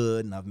in the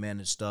hood and I've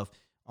managed stuff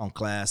on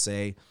Class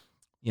A,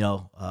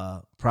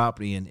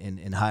 property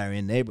in higher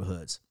end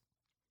neighborhoods.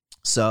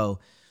 So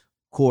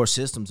core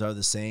systems are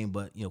the same,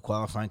 but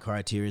qualifying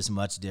criteria is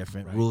much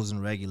different. Right. Rules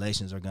and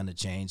regulations are going to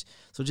change.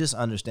 So just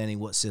understanding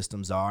what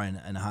systems are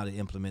and how to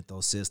implement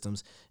those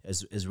systems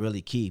is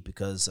really key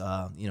because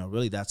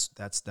really that's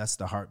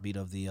the heartbeat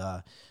of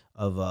the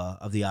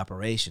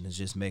operation is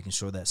just making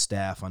sure that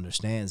staff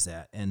understands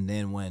that. And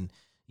then when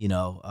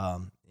they're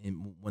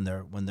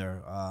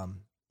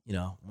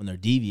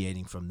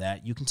deviating from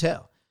that, you can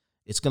tell.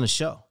 It's going to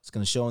show. It's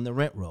going to show in the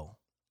rent roll.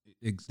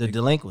 The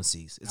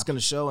delinquencies. It's going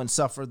to show and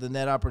suffer. The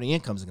net operating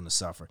income is going to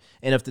suffer.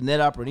 And if the net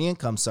operating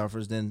income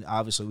suffers, then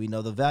obviously we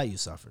know the value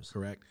suffers.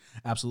 Correct.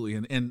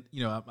 Absolutely. And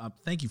I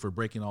thank you for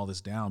breaking all this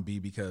down, B,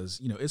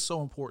 because, it's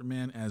so important,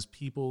 man, as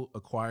people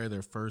acquire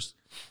their first,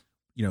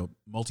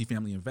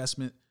 multifamily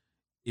investment.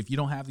 If you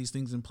don't have these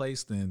things in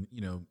place, then,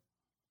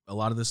 a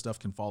lot of this stuff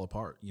can fall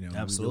apart.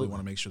 Absolutely. We really want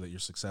to make sure that you're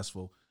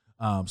successful.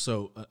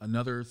 So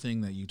another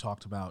thing that you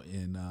talked about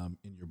in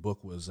your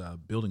book was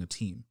building a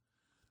team.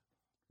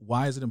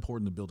 Why is it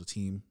important to build a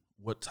team?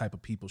 What type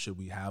of people should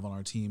we have on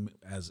our team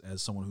as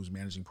someone who's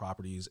managing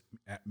properties,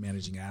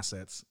 managing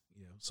assets,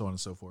 so on and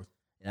so forth?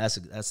 And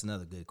that's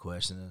another good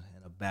question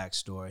and a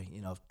backstory.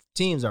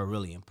 Teams are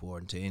really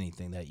important to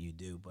anything that you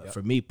do. But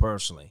for me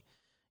personally,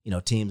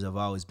 teams have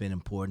always been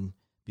important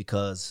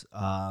because,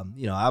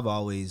 I've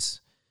always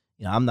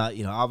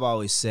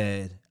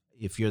said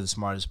if you're the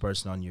smartest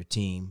person on your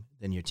team,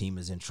 then your team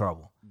is in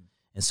trouble.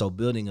 And so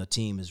building a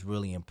team is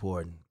really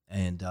important.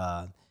 And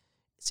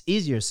it's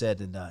easier said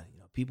than done.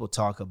 People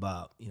talk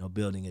about,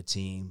 building a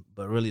team,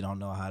 but really don't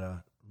know how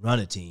to run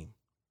a team.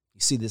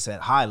 You see this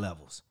at high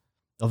levels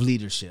of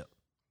leadership.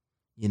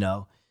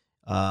 The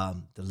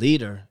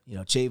leader,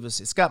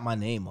 Chavis, it's got my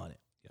name on it.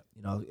 Yep.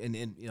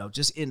 And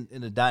just in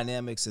the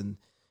dynamics and,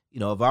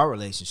 of our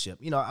relationship,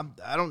 I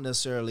don't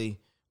necessarily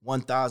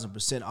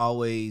 1,000%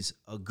 always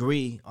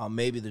agree on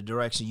maybe the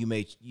direction you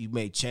may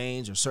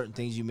change or certain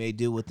things you may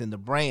do within the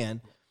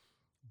brand.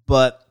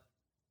 But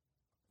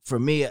for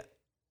me,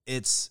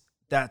 that's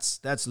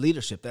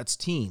leadership. That's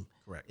team.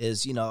 Correct.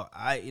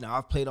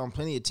 I've played on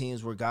plenty of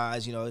teams where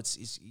guys,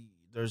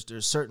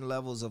 there's certain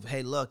levels of,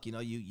 hey, look,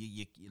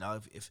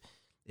 if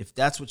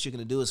that's what you're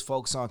gonna do is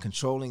focus on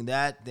controlling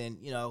that, then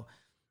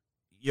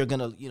you're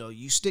gonna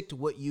you stick to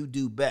what you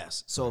do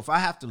best. So if I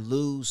have to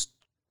lose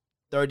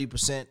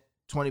 30%,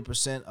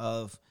 20%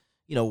 of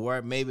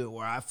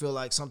where I feel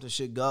like something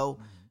should go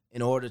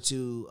in order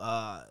to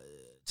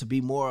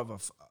be more of a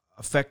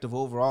effective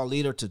overall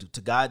leader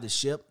to guide the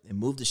ship and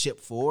move the ship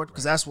forward,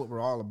 because that's what we're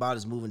all about,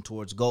 is moving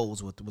towards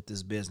goals with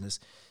this business.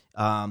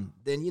 Then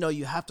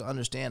you have to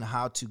understand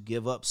how to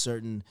give up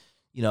certain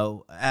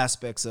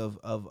aspects of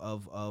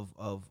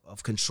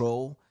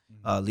control.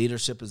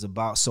 Leadership is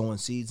about sowing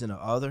seeds into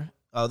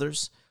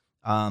others,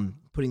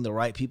 putting the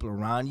right people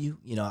around you.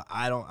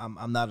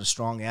 I'm not a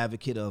strong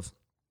advocate of,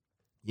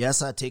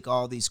 yes, I take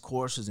all these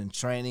courses and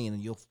training,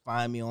 and you'll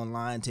find me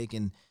online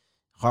taking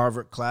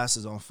Harvard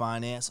classes on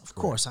finance. Of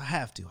course, I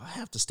have to. I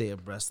have to stay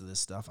abreast of this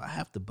stuff. I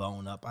have to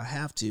bone up. I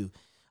have to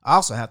I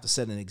also have to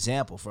set an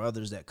example for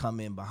others that come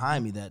in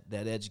behind me,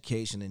 that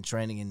education and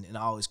training and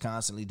always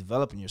constantly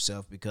developing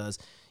yourself, because,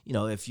 you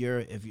know, if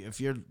you're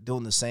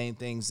doing the same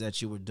things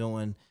that you were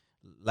doing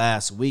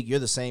last week, you're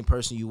the same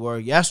person you were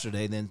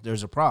yesterday, then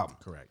there's a problem.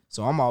 Correct.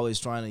 So I'm always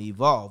trying to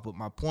evolve. But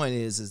my point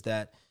is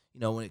that, you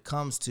know, when it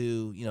comes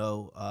to,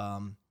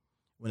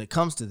 when it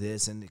comes to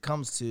this, and it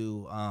comes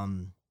to,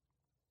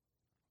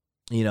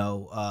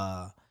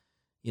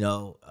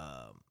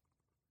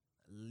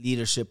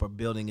 leadership or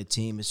building a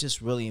team, it's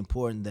just really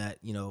important that,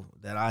 you know,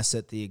 that I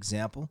set the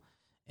example,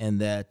 and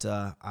that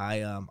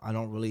I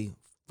don't really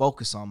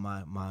focus on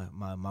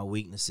my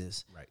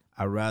weaknesses. Right.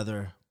 I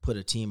rather put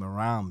a team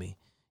around me.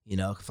 You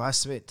know, if I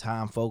spent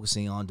time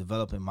focusing on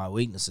developing my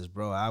weaknesses,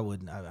 bro,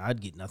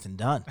 I'd get nothing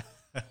done.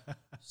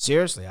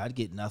 Seriously, I'd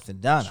get nothing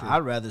done. Sure. I'd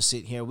rather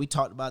sit here. We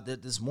talked about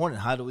that this morning.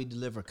 How do we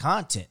deliver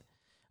content?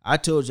 I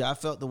told you I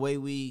felt the way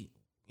we,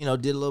 you know,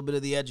 did a little bit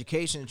of the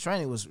education and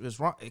training was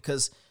wrong,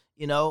 because,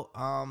 you know,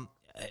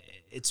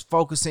 it's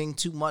focusing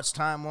too much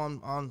time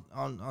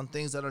on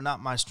things that are not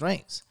my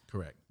strengths.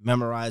 Correct.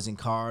 Memorizing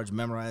cards,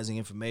 memorizing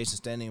information,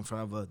 standing in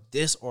front of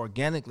this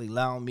organically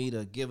allowing me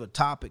to give a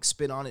topic,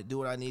 spit on it, do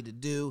what I need to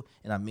do.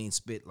 And I mean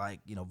spit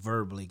like, you know,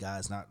 verbally,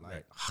 guys, not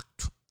like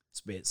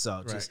spit.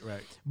 So just, right.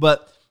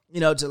 But,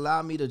 you know, to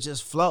allow me to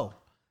just flow.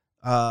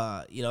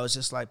 You know, it's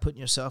just like putting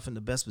yourself in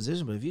the best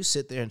position. But if you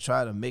sit there and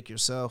try to make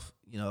yourself,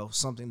 you know,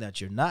 something that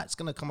you're not, it's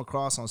going to come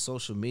across on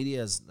social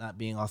media as not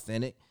being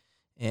authentic.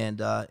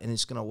 And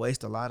it's going to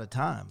waste a lot of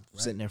time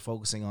sitting there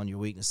focusing on your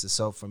weaknesses.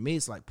 So for me,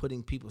 it's like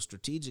putting people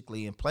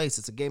strategically in place.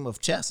 It's a game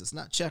of chess. It's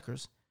not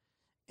checkers.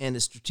 And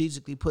it's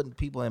strategically putting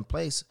people in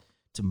place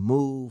to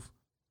move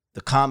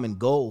the common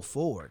goal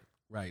forward.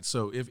 Right.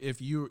 So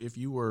if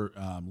you were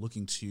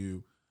looking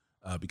to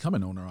become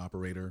an owner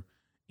operator,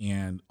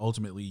 and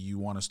ultimately you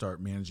want to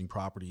start managing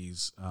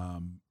properties,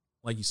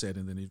 like you said,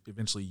 and then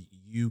eventually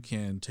you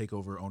can take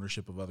over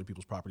ownership of other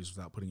people's properties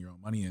without putting your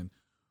own money in,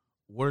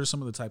 what are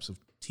some of the types of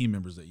team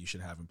members that you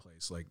should have in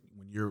place? Like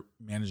when you're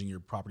managing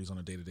your properties on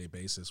a day-to-day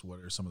basis, what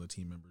are some of the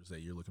team members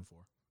that you're looking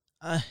for?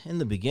 In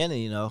the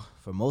beginning, you know,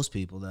 for most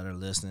people that are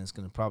listening, it's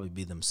going to probably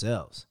be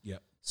themselves. Yeah.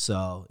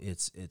 So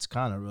it's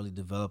kind of really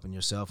developing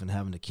yourself and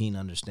having a keen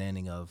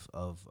understanding of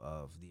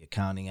the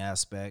accounting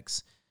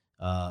aspects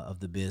of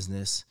the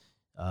business,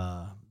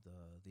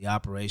 the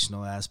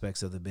operational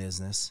aspects of the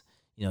business.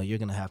 You know, you're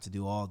going to have to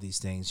do all these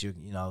things. You're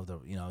going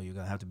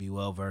to have to be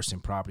well versed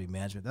in property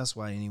management. That's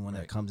why anyone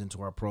that comes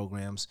into our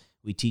programs,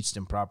 we teach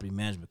them property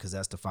management, because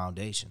that's the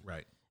foundation.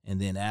 Right. And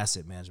then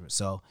asset management.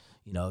 So,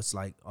 you know, it's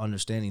like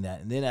understanding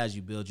that. And then as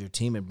you build your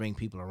team and bring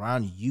people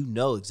around you, you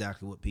know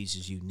exactly what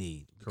pieces you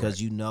need,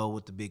 because you know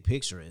what the big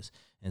picture is.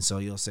 And so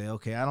you'll say,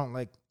 okay, I don't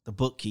like the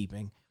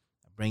bookkeeping.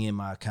 I bring in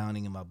my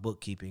accounting and my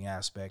bookkeeping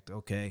aspect.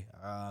 Okay.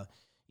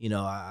 You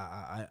know,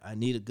 I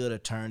need a good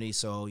attorney.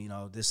 So, you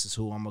know, this is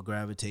who I'm going to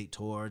gravitate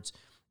towards.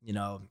 You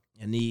know,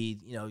 I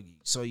need, you know,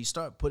 so you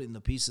start putting the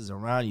pieces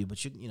around you,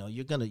 but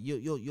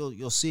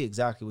you'll see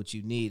exactly what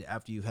you need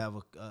after you have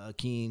a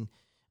keen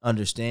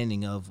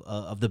understanding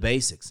of the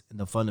basics and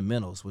the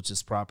fundamentals, which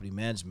is property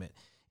management.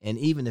 And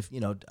even if,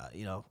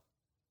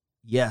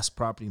 yes,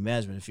 property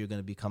management, if you're going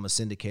to become a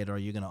syndicator or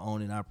you're going to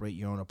own and operate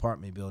your own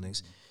apartment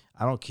buildings,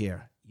 I don't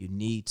care. You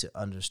need to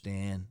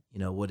understand, you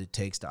know, what it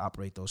takes to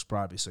operate those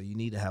properties. So you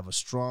need to have a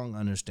strong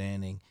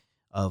understanding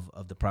of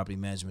the property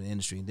management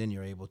industry, and then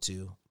you're able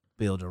to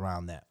build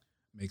around that.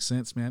 Makes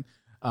sense, man.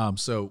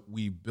 So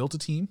we built a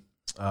team.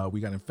 We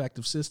got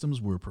effective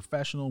systems. We're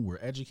professional. We're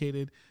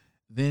educated.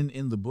 Then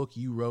in the book,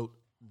 you wrote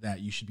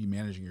that you should be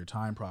managing your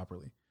time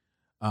properly.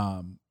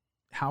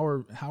 How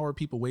are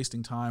people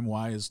wasting time?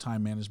 Why is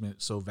time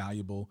management so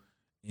valuable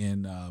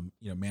in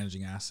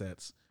managing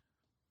assets?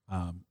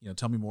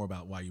 Tell me more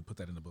about why you put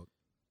that in the book.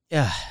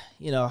 Yeah,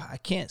 I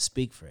can't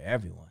speak for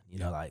everyone.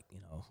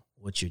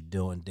 What you're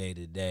doing day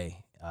to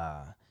day.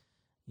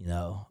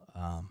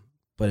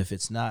 But if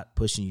it's not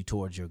pushing you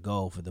towards your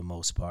goal for the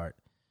most part,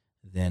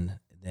 then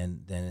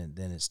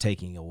it's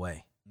taking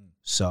away.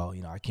 So,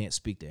 I can't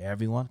speak to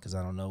everyone because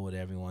I don't know what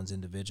everyone's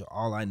individual.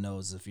 All I know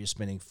is if you're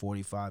spending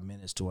 45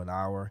 minutes to an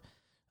hour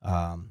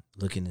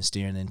looking and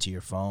staring into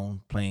your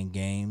phone, playing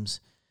games,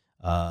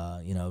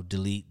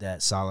 delete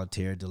that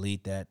solitaire,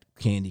 delete that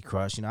Candy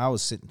Crush. I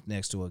was sitting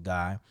next to a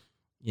guy,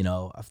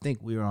 I think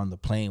we were on the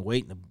plane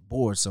waiting to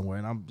board somewhere,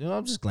 and I'm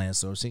just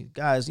glancing over, see,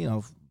 guys,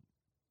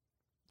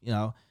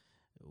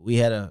 we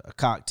had a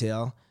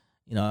cocktail.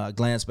 I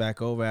glanced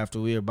back over after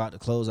we were about to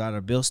close out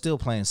our bill, still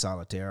playing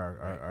solitaire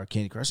or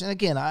Candy Crush. And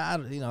again,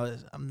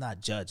 I'm not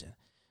judging.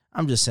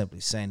 I'm just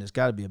simply saying there's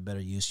got to be a better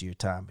use of your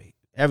time.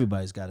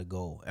 Everybody's got a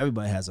goal.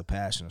 Everybody has a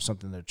passion or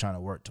something they're trying to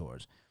work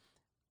towards.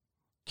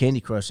 Candy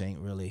Crush ain't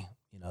really,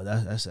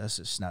 that's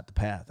just not the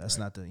path. That's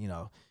not the,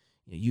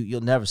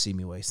 you'll never see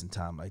me wasting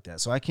time like that.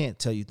 So I can't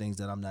tell you things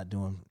that I'm not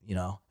doing.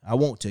 I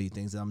won't tell you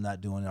things that I'm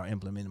not doing or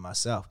implementing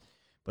myself.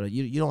 But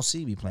you don't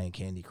see me playing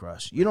Candy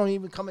Crush. You don't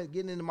even come and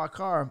get into my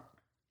car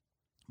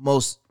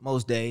most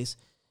days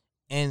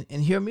and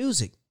hear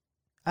music.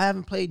 I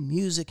haven't played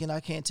music and I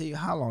can't tell you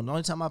how long. The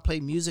only time I play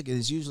music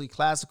is usually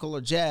classical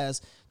or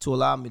jazz to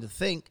allow me to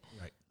think.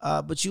 Right.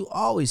 But you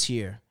always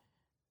hear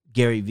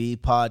Gary Vee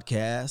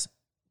podcast,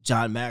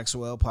 John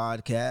Maxwell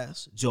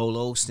podcast,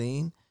 Joel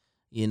Osteen,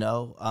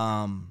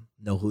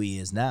 know who he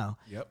is now.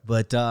 Yep.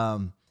 But,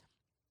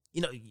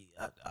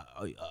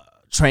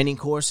 training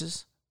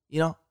courses,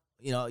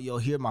 you'll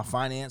hear my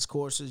finance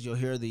courses. You'll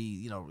hear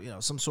the,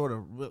 some sort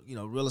of,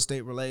 real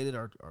estate related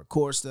or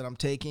course that I'm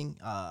taking.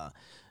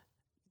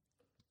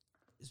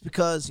 It's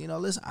because,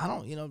 listen, I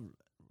don't,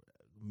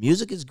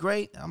 music is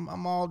great.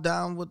 I'm all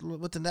down with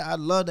the, I'd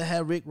love to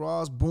have Rick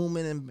Ross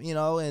booming and,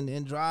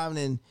 and driving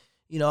and,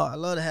 I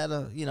love to have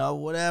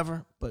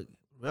whatever, but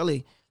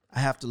really I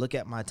have to look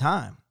at my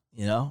time,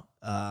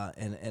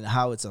 and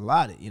how it's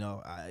allotted.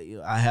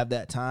 I have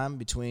that time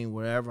between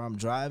wherever I'm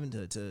driving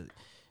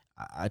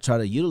I try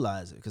to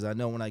utilize it because I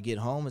know when I get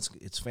home,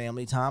 it's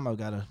family time. I've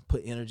got to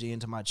put energy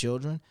into my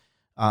children.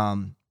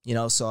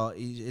 So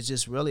it's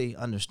just really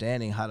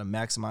understanding how to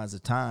maximize the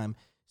time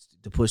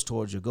to push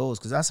towards your goals,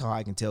 because that's how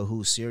I can tell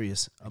who's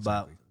serious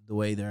about the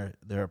way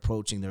they're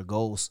approaching their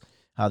goals,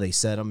 how they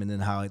set them, and then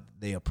how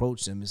they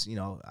approach them. Is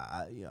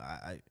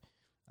I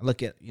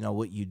look at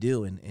what you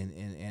do and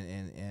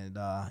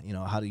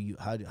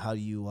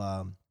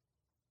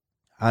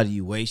how do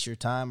you waste your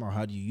time, or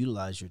how do you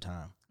utilize your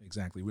time?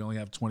 Exactly. We only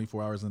have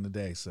 24 hours in the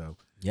day, so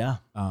yeah,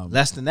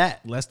 less than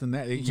that. Less than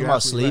that. You're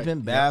about sleeping,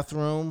 right.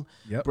 Bathroom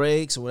Yep.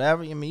 breaks, or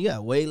whatever. I mean, you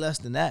got way less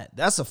than that.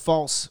 That's a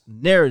false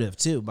narrative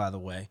too, by the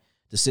way,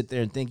 to sit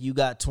there and think you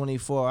got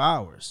 24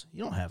 hours.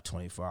 You don't have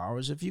 24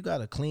 hours. If you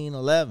got a clean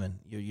 11,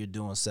 you're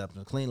doing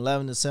something. A clean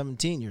 11 to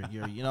 17, you're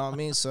you know what I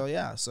mean? So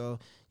yeah, so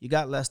you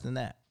got less than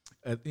that.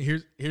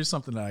 Here's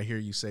something that I hear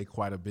you say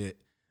quite a bit,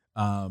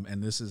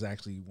 and this is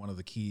actually one of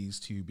the keys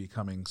to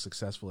becoming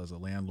successful as a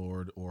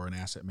landlord or an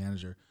asset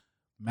manager: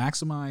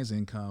 maximize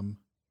income,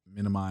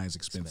 minimize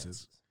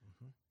expenses.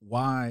 Mm-hmm.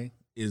 Why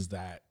is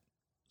that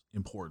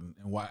important,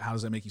 and how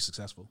does that make you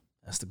successful?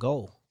 That's the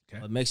goal.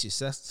 Okay. What makes you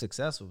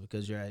successful,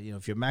 because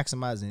if you're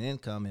maximizing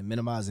income and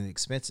minimizing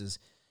expenses,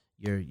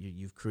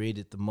 you've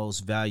created the most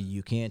value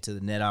you can to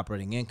the net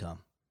operating income.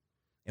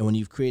 And when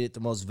you've created the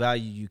most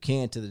value you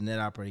can to the net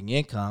operating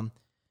income,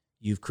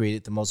 you've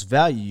created the most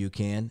value you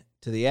can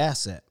to the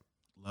asset.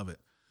 Love it.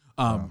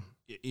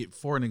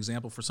 For an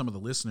example, for some of the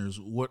listeners,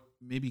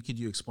 maybe could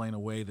you explain a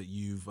way that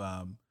you've,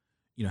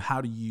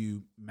 how do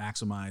you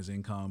maximize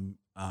income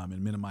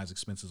and minimize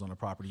expenses on a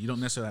property? You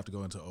don't necessarily have to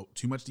go into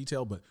too much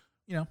detail, but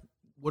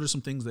what are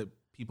some things that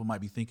people might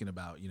be thinking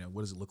about?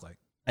 What does it look like?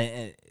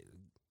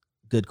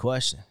 Good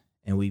question.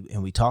 And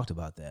we talked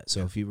about that.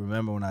 So if you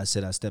remember when I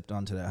said I stepped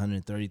onto that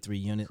 133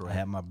 unit, correct. I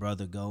had my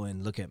brother go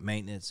and look at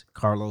maintenance.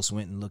 Carlos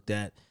went and looked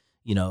at,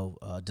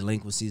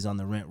 delinquencies on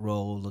the rent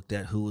roll, looked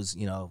at who was,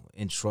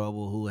 in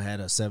trouble, who had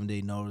a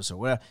 7-day notice or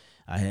whatever.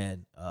 I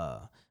had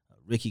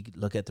Ricky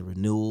look at the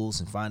renewals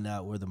and find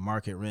out where the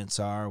market rents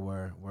are,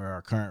 where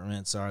our current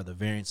rents are, the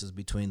variances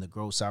between the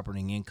gross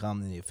operating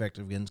income and the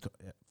effective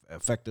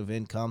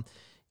income.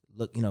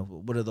 Look,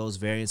 what are those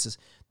variances?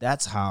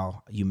 That's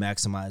how you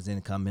maximize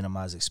income,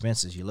 minimize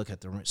expenses. You look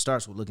at the rent.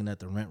 Starts with looking at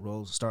the rent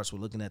rolls. Starts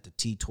with looking at the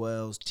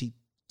T12s,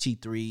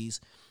 T3s,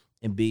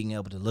 and being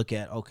able to look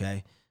at,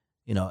 okay,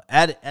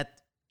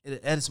 at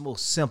its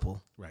most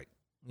simple, right?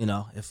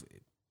 If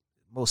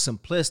most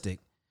simplistic,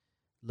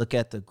 look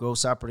at the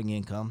gross operating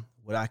income,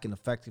 what I can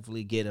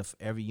effectively get if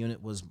every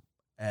unit was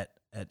at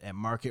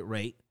market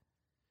rate,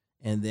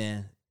 and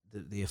then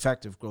the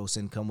effective gross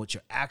income, what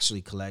you're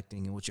actually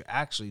collecting and what you're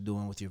actually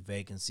doing with your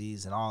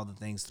vacancies and all the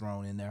things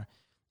thrown in there,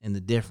 and the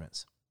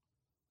difference.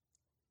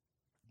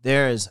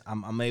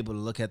 I'm able to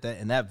look at that,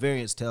 and that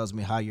variance tells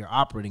me how you're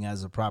operating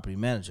as a property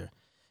manager.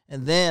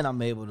 And then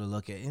I'm able to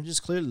look at, and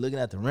just clearly looking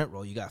at the rent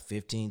roll, you got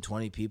 15,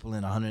 20 people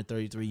in a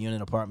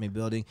 133-unit apartment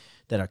building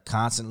that are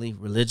constantly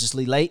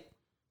religiously late,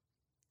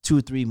 2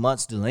 or 3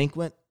 months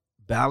delinquent,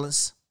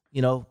 balance,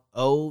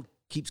 owed,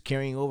 keeps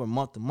carrying over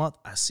month to month.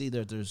 I see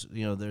that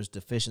there's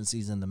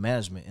deficiencies in the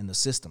management, in the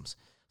systems.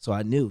 So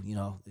I knew,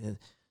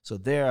 so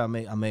there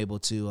I'm able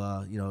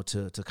to,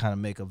 to kind of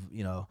make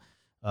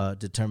a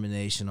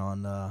determination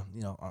on,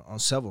 on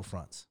several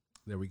fronts.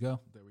 There we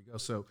go.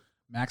 So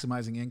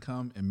maximizing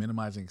income and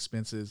minimizing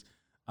expenses.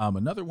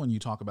 Another one you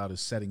talk about is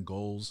setting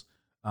goals.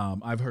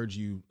 I've heard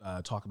you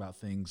talk about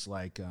things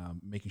like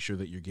making sure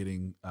that you're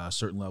getting a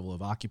certain level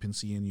of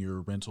occupancy in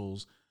your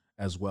rentals,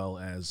 as well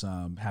as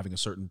having a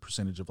certain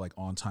percentage of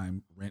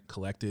on-time rent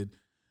collected.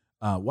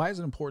 Why is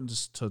it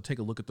important to take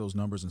a look at those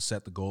numbers and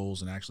set the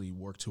goals and actually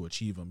work to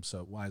achieve them?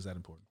 So why is that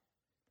important?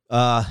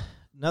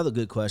 Another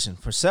good question,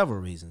 for several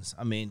reasons.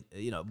 I mean,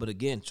 but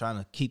again, trying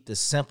to keep this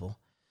simple.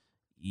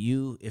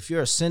 If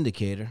you're a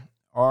syndicator,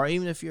 or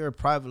even if you're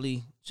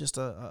privately just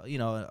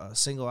a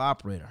single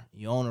operator,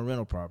 you own a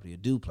rental property, a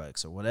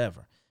duplex or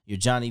whatever, you're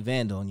Johnny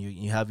Vandal and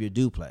you have your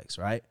duplex,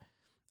 right?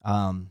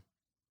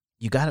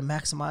 You got to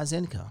maximize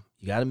income.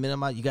 You got to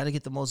minimize. You got to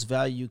get the most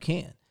value you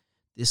can.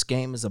 This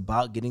game is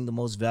about getting the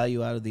most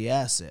value out of the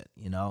asset,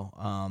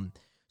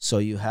 So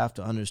you have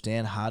to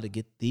understand how to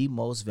get the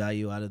most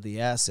value out of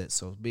the asset.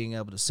 So being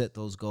able to set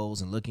those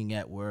goals and looking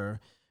at where,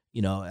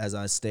 as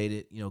I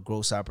stated,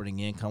 gross operating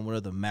income, what are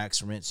the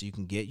max rents you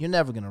can get? You're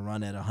never going to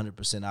run at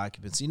 100%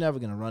 occupancy. You're never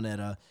going to run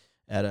at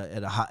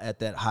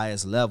that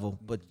highest level.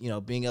 But,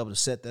 being able to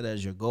set that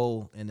as your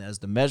goal and as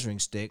the measuring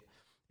stick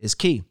is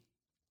key.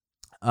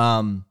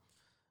 So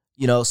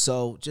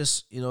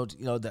just,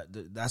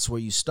 that's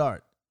where you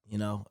start,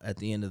 at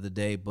the end of the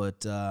day.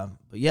 But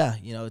yeah,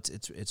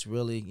 it's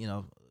really,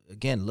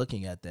 again,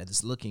 looking at that,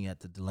 it's looking at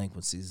the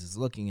delinquencies, it's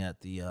looking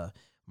at the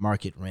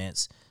market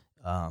rents,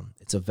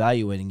 it's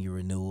evaluating your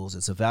renewals,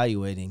 it's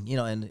evaluating,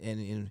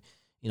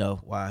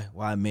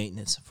 why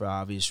maintenance, for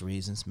obvious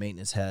reasons.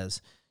 Maintenance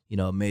has,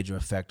 a major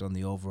effect on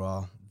the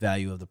overall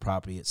value of the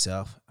property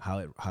itself, how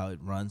it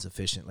runs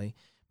efficiently.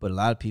 But a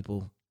lot of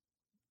people,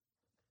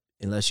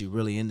 unless you're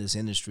really in this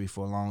industry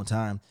for a long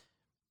time,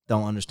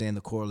 don't understand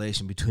the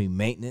correlation between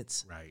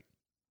maintenance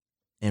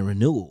and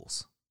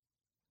renewals,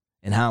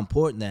 and how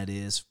important that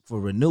is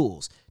for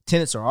renewals.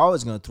 Tenants are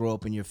always going to throw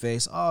up in your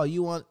face, oh,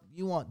 you want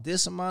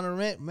this amount of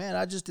rent? Man,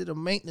 I just did a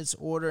maintenance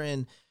order,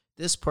 and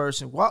this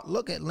person,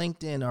 look at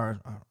LinkedIn or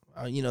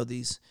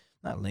these,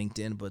 not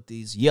LinkedIn, but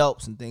these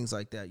Yelps and things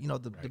like that.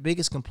 The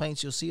biggest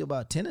complaints you'll see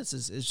about tenants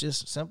is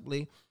just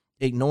simply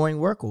ignoring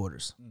work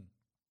orders.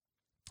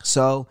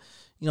 So,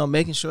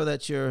 making sure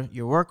that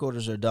your work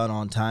orders are done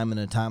on time in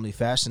a timely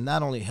fashion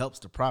not only helps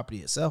the property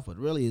itself, but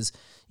really is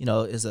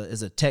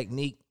a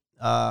technique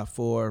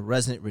for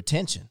resident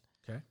retention.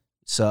 Okay.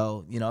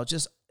 So,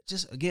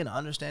 just again,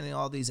 understanding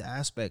all these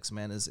aspects,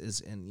 man,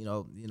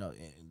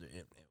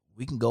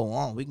 we can go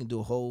on. We can do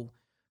a whole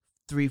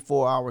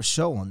 3-4 hour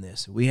show on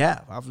this.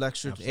 I've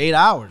lectured Absolutely. 8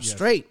 hours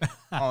straight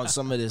on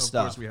some of this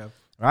stuff. Of course we have.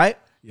 Right?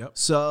 Yep.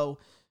 So,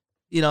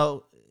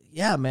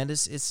 yeah, man,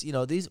 it's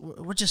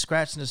we're just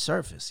scratching the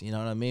surface, you know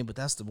what I mean? But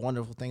that's the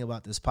wonderful thing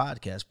about this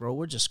podcast, bro.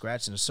 We're just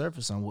scratching the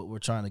surface on what we're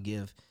trying to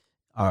give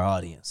our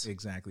audience.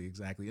 Exactly.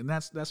 And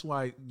that's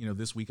why,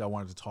 this week I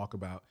wanted to talk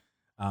about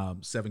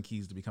 7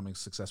 Keys to Becoming a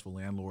Successful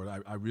Landlord.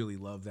 I really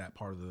love that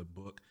part of the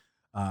book.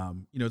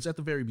 It's at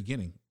the very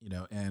beginning,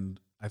 and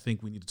I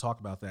think we need to talk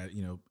about that.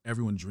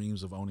 Everyone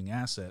dreams of owning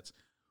assets,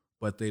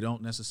 but they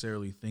don't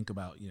necessarily think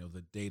about,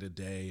 the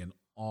day-to-day and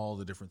all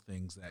the different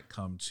things that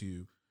come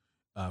to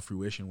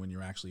fruition when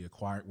you're actually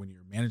when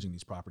you're managing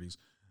these properties.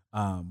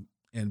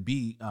 And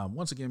B,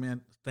 once again,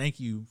 man, thank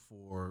you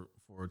for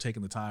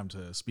taking the time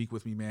to speak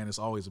with me, man. It's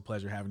always a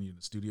pleasure having you in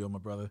the studio, my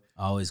brother.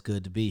 Always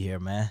good to be here,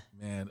 man.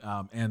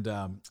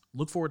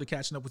 Look forward to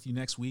catching up with you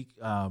next week.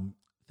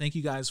 Thank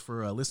you guys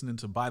for listening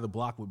to By the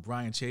Block with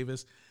Brian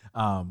Chavis.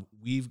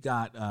 We've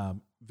got,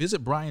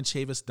 visit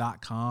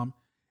brianchavis.com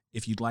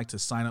if you'd like to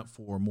sign up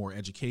for more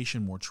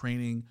education, more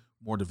training,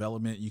 more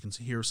development. You can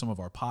hear some of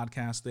our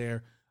podcasts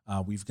there.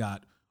 We've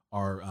got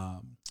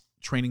our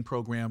training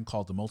program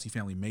called the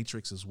Multifamily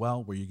Matrix as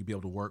well, where you can be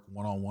able to work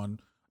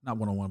not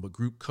one-on-one, but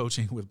group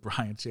coaching with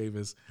Brian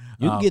Chavis.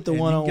 You can get the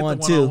one-on-one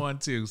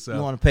too. So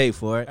you want to pay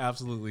for it.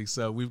 Absolutely.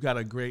 So we've got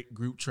a great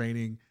group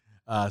training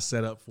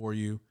set up for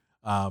you.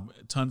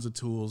 Tons of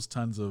tools,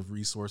 tons of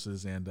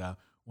resources. And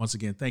once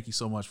again, thank you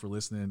so much for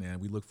listening.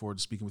 And we look forward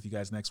to speaking with you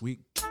guys next week.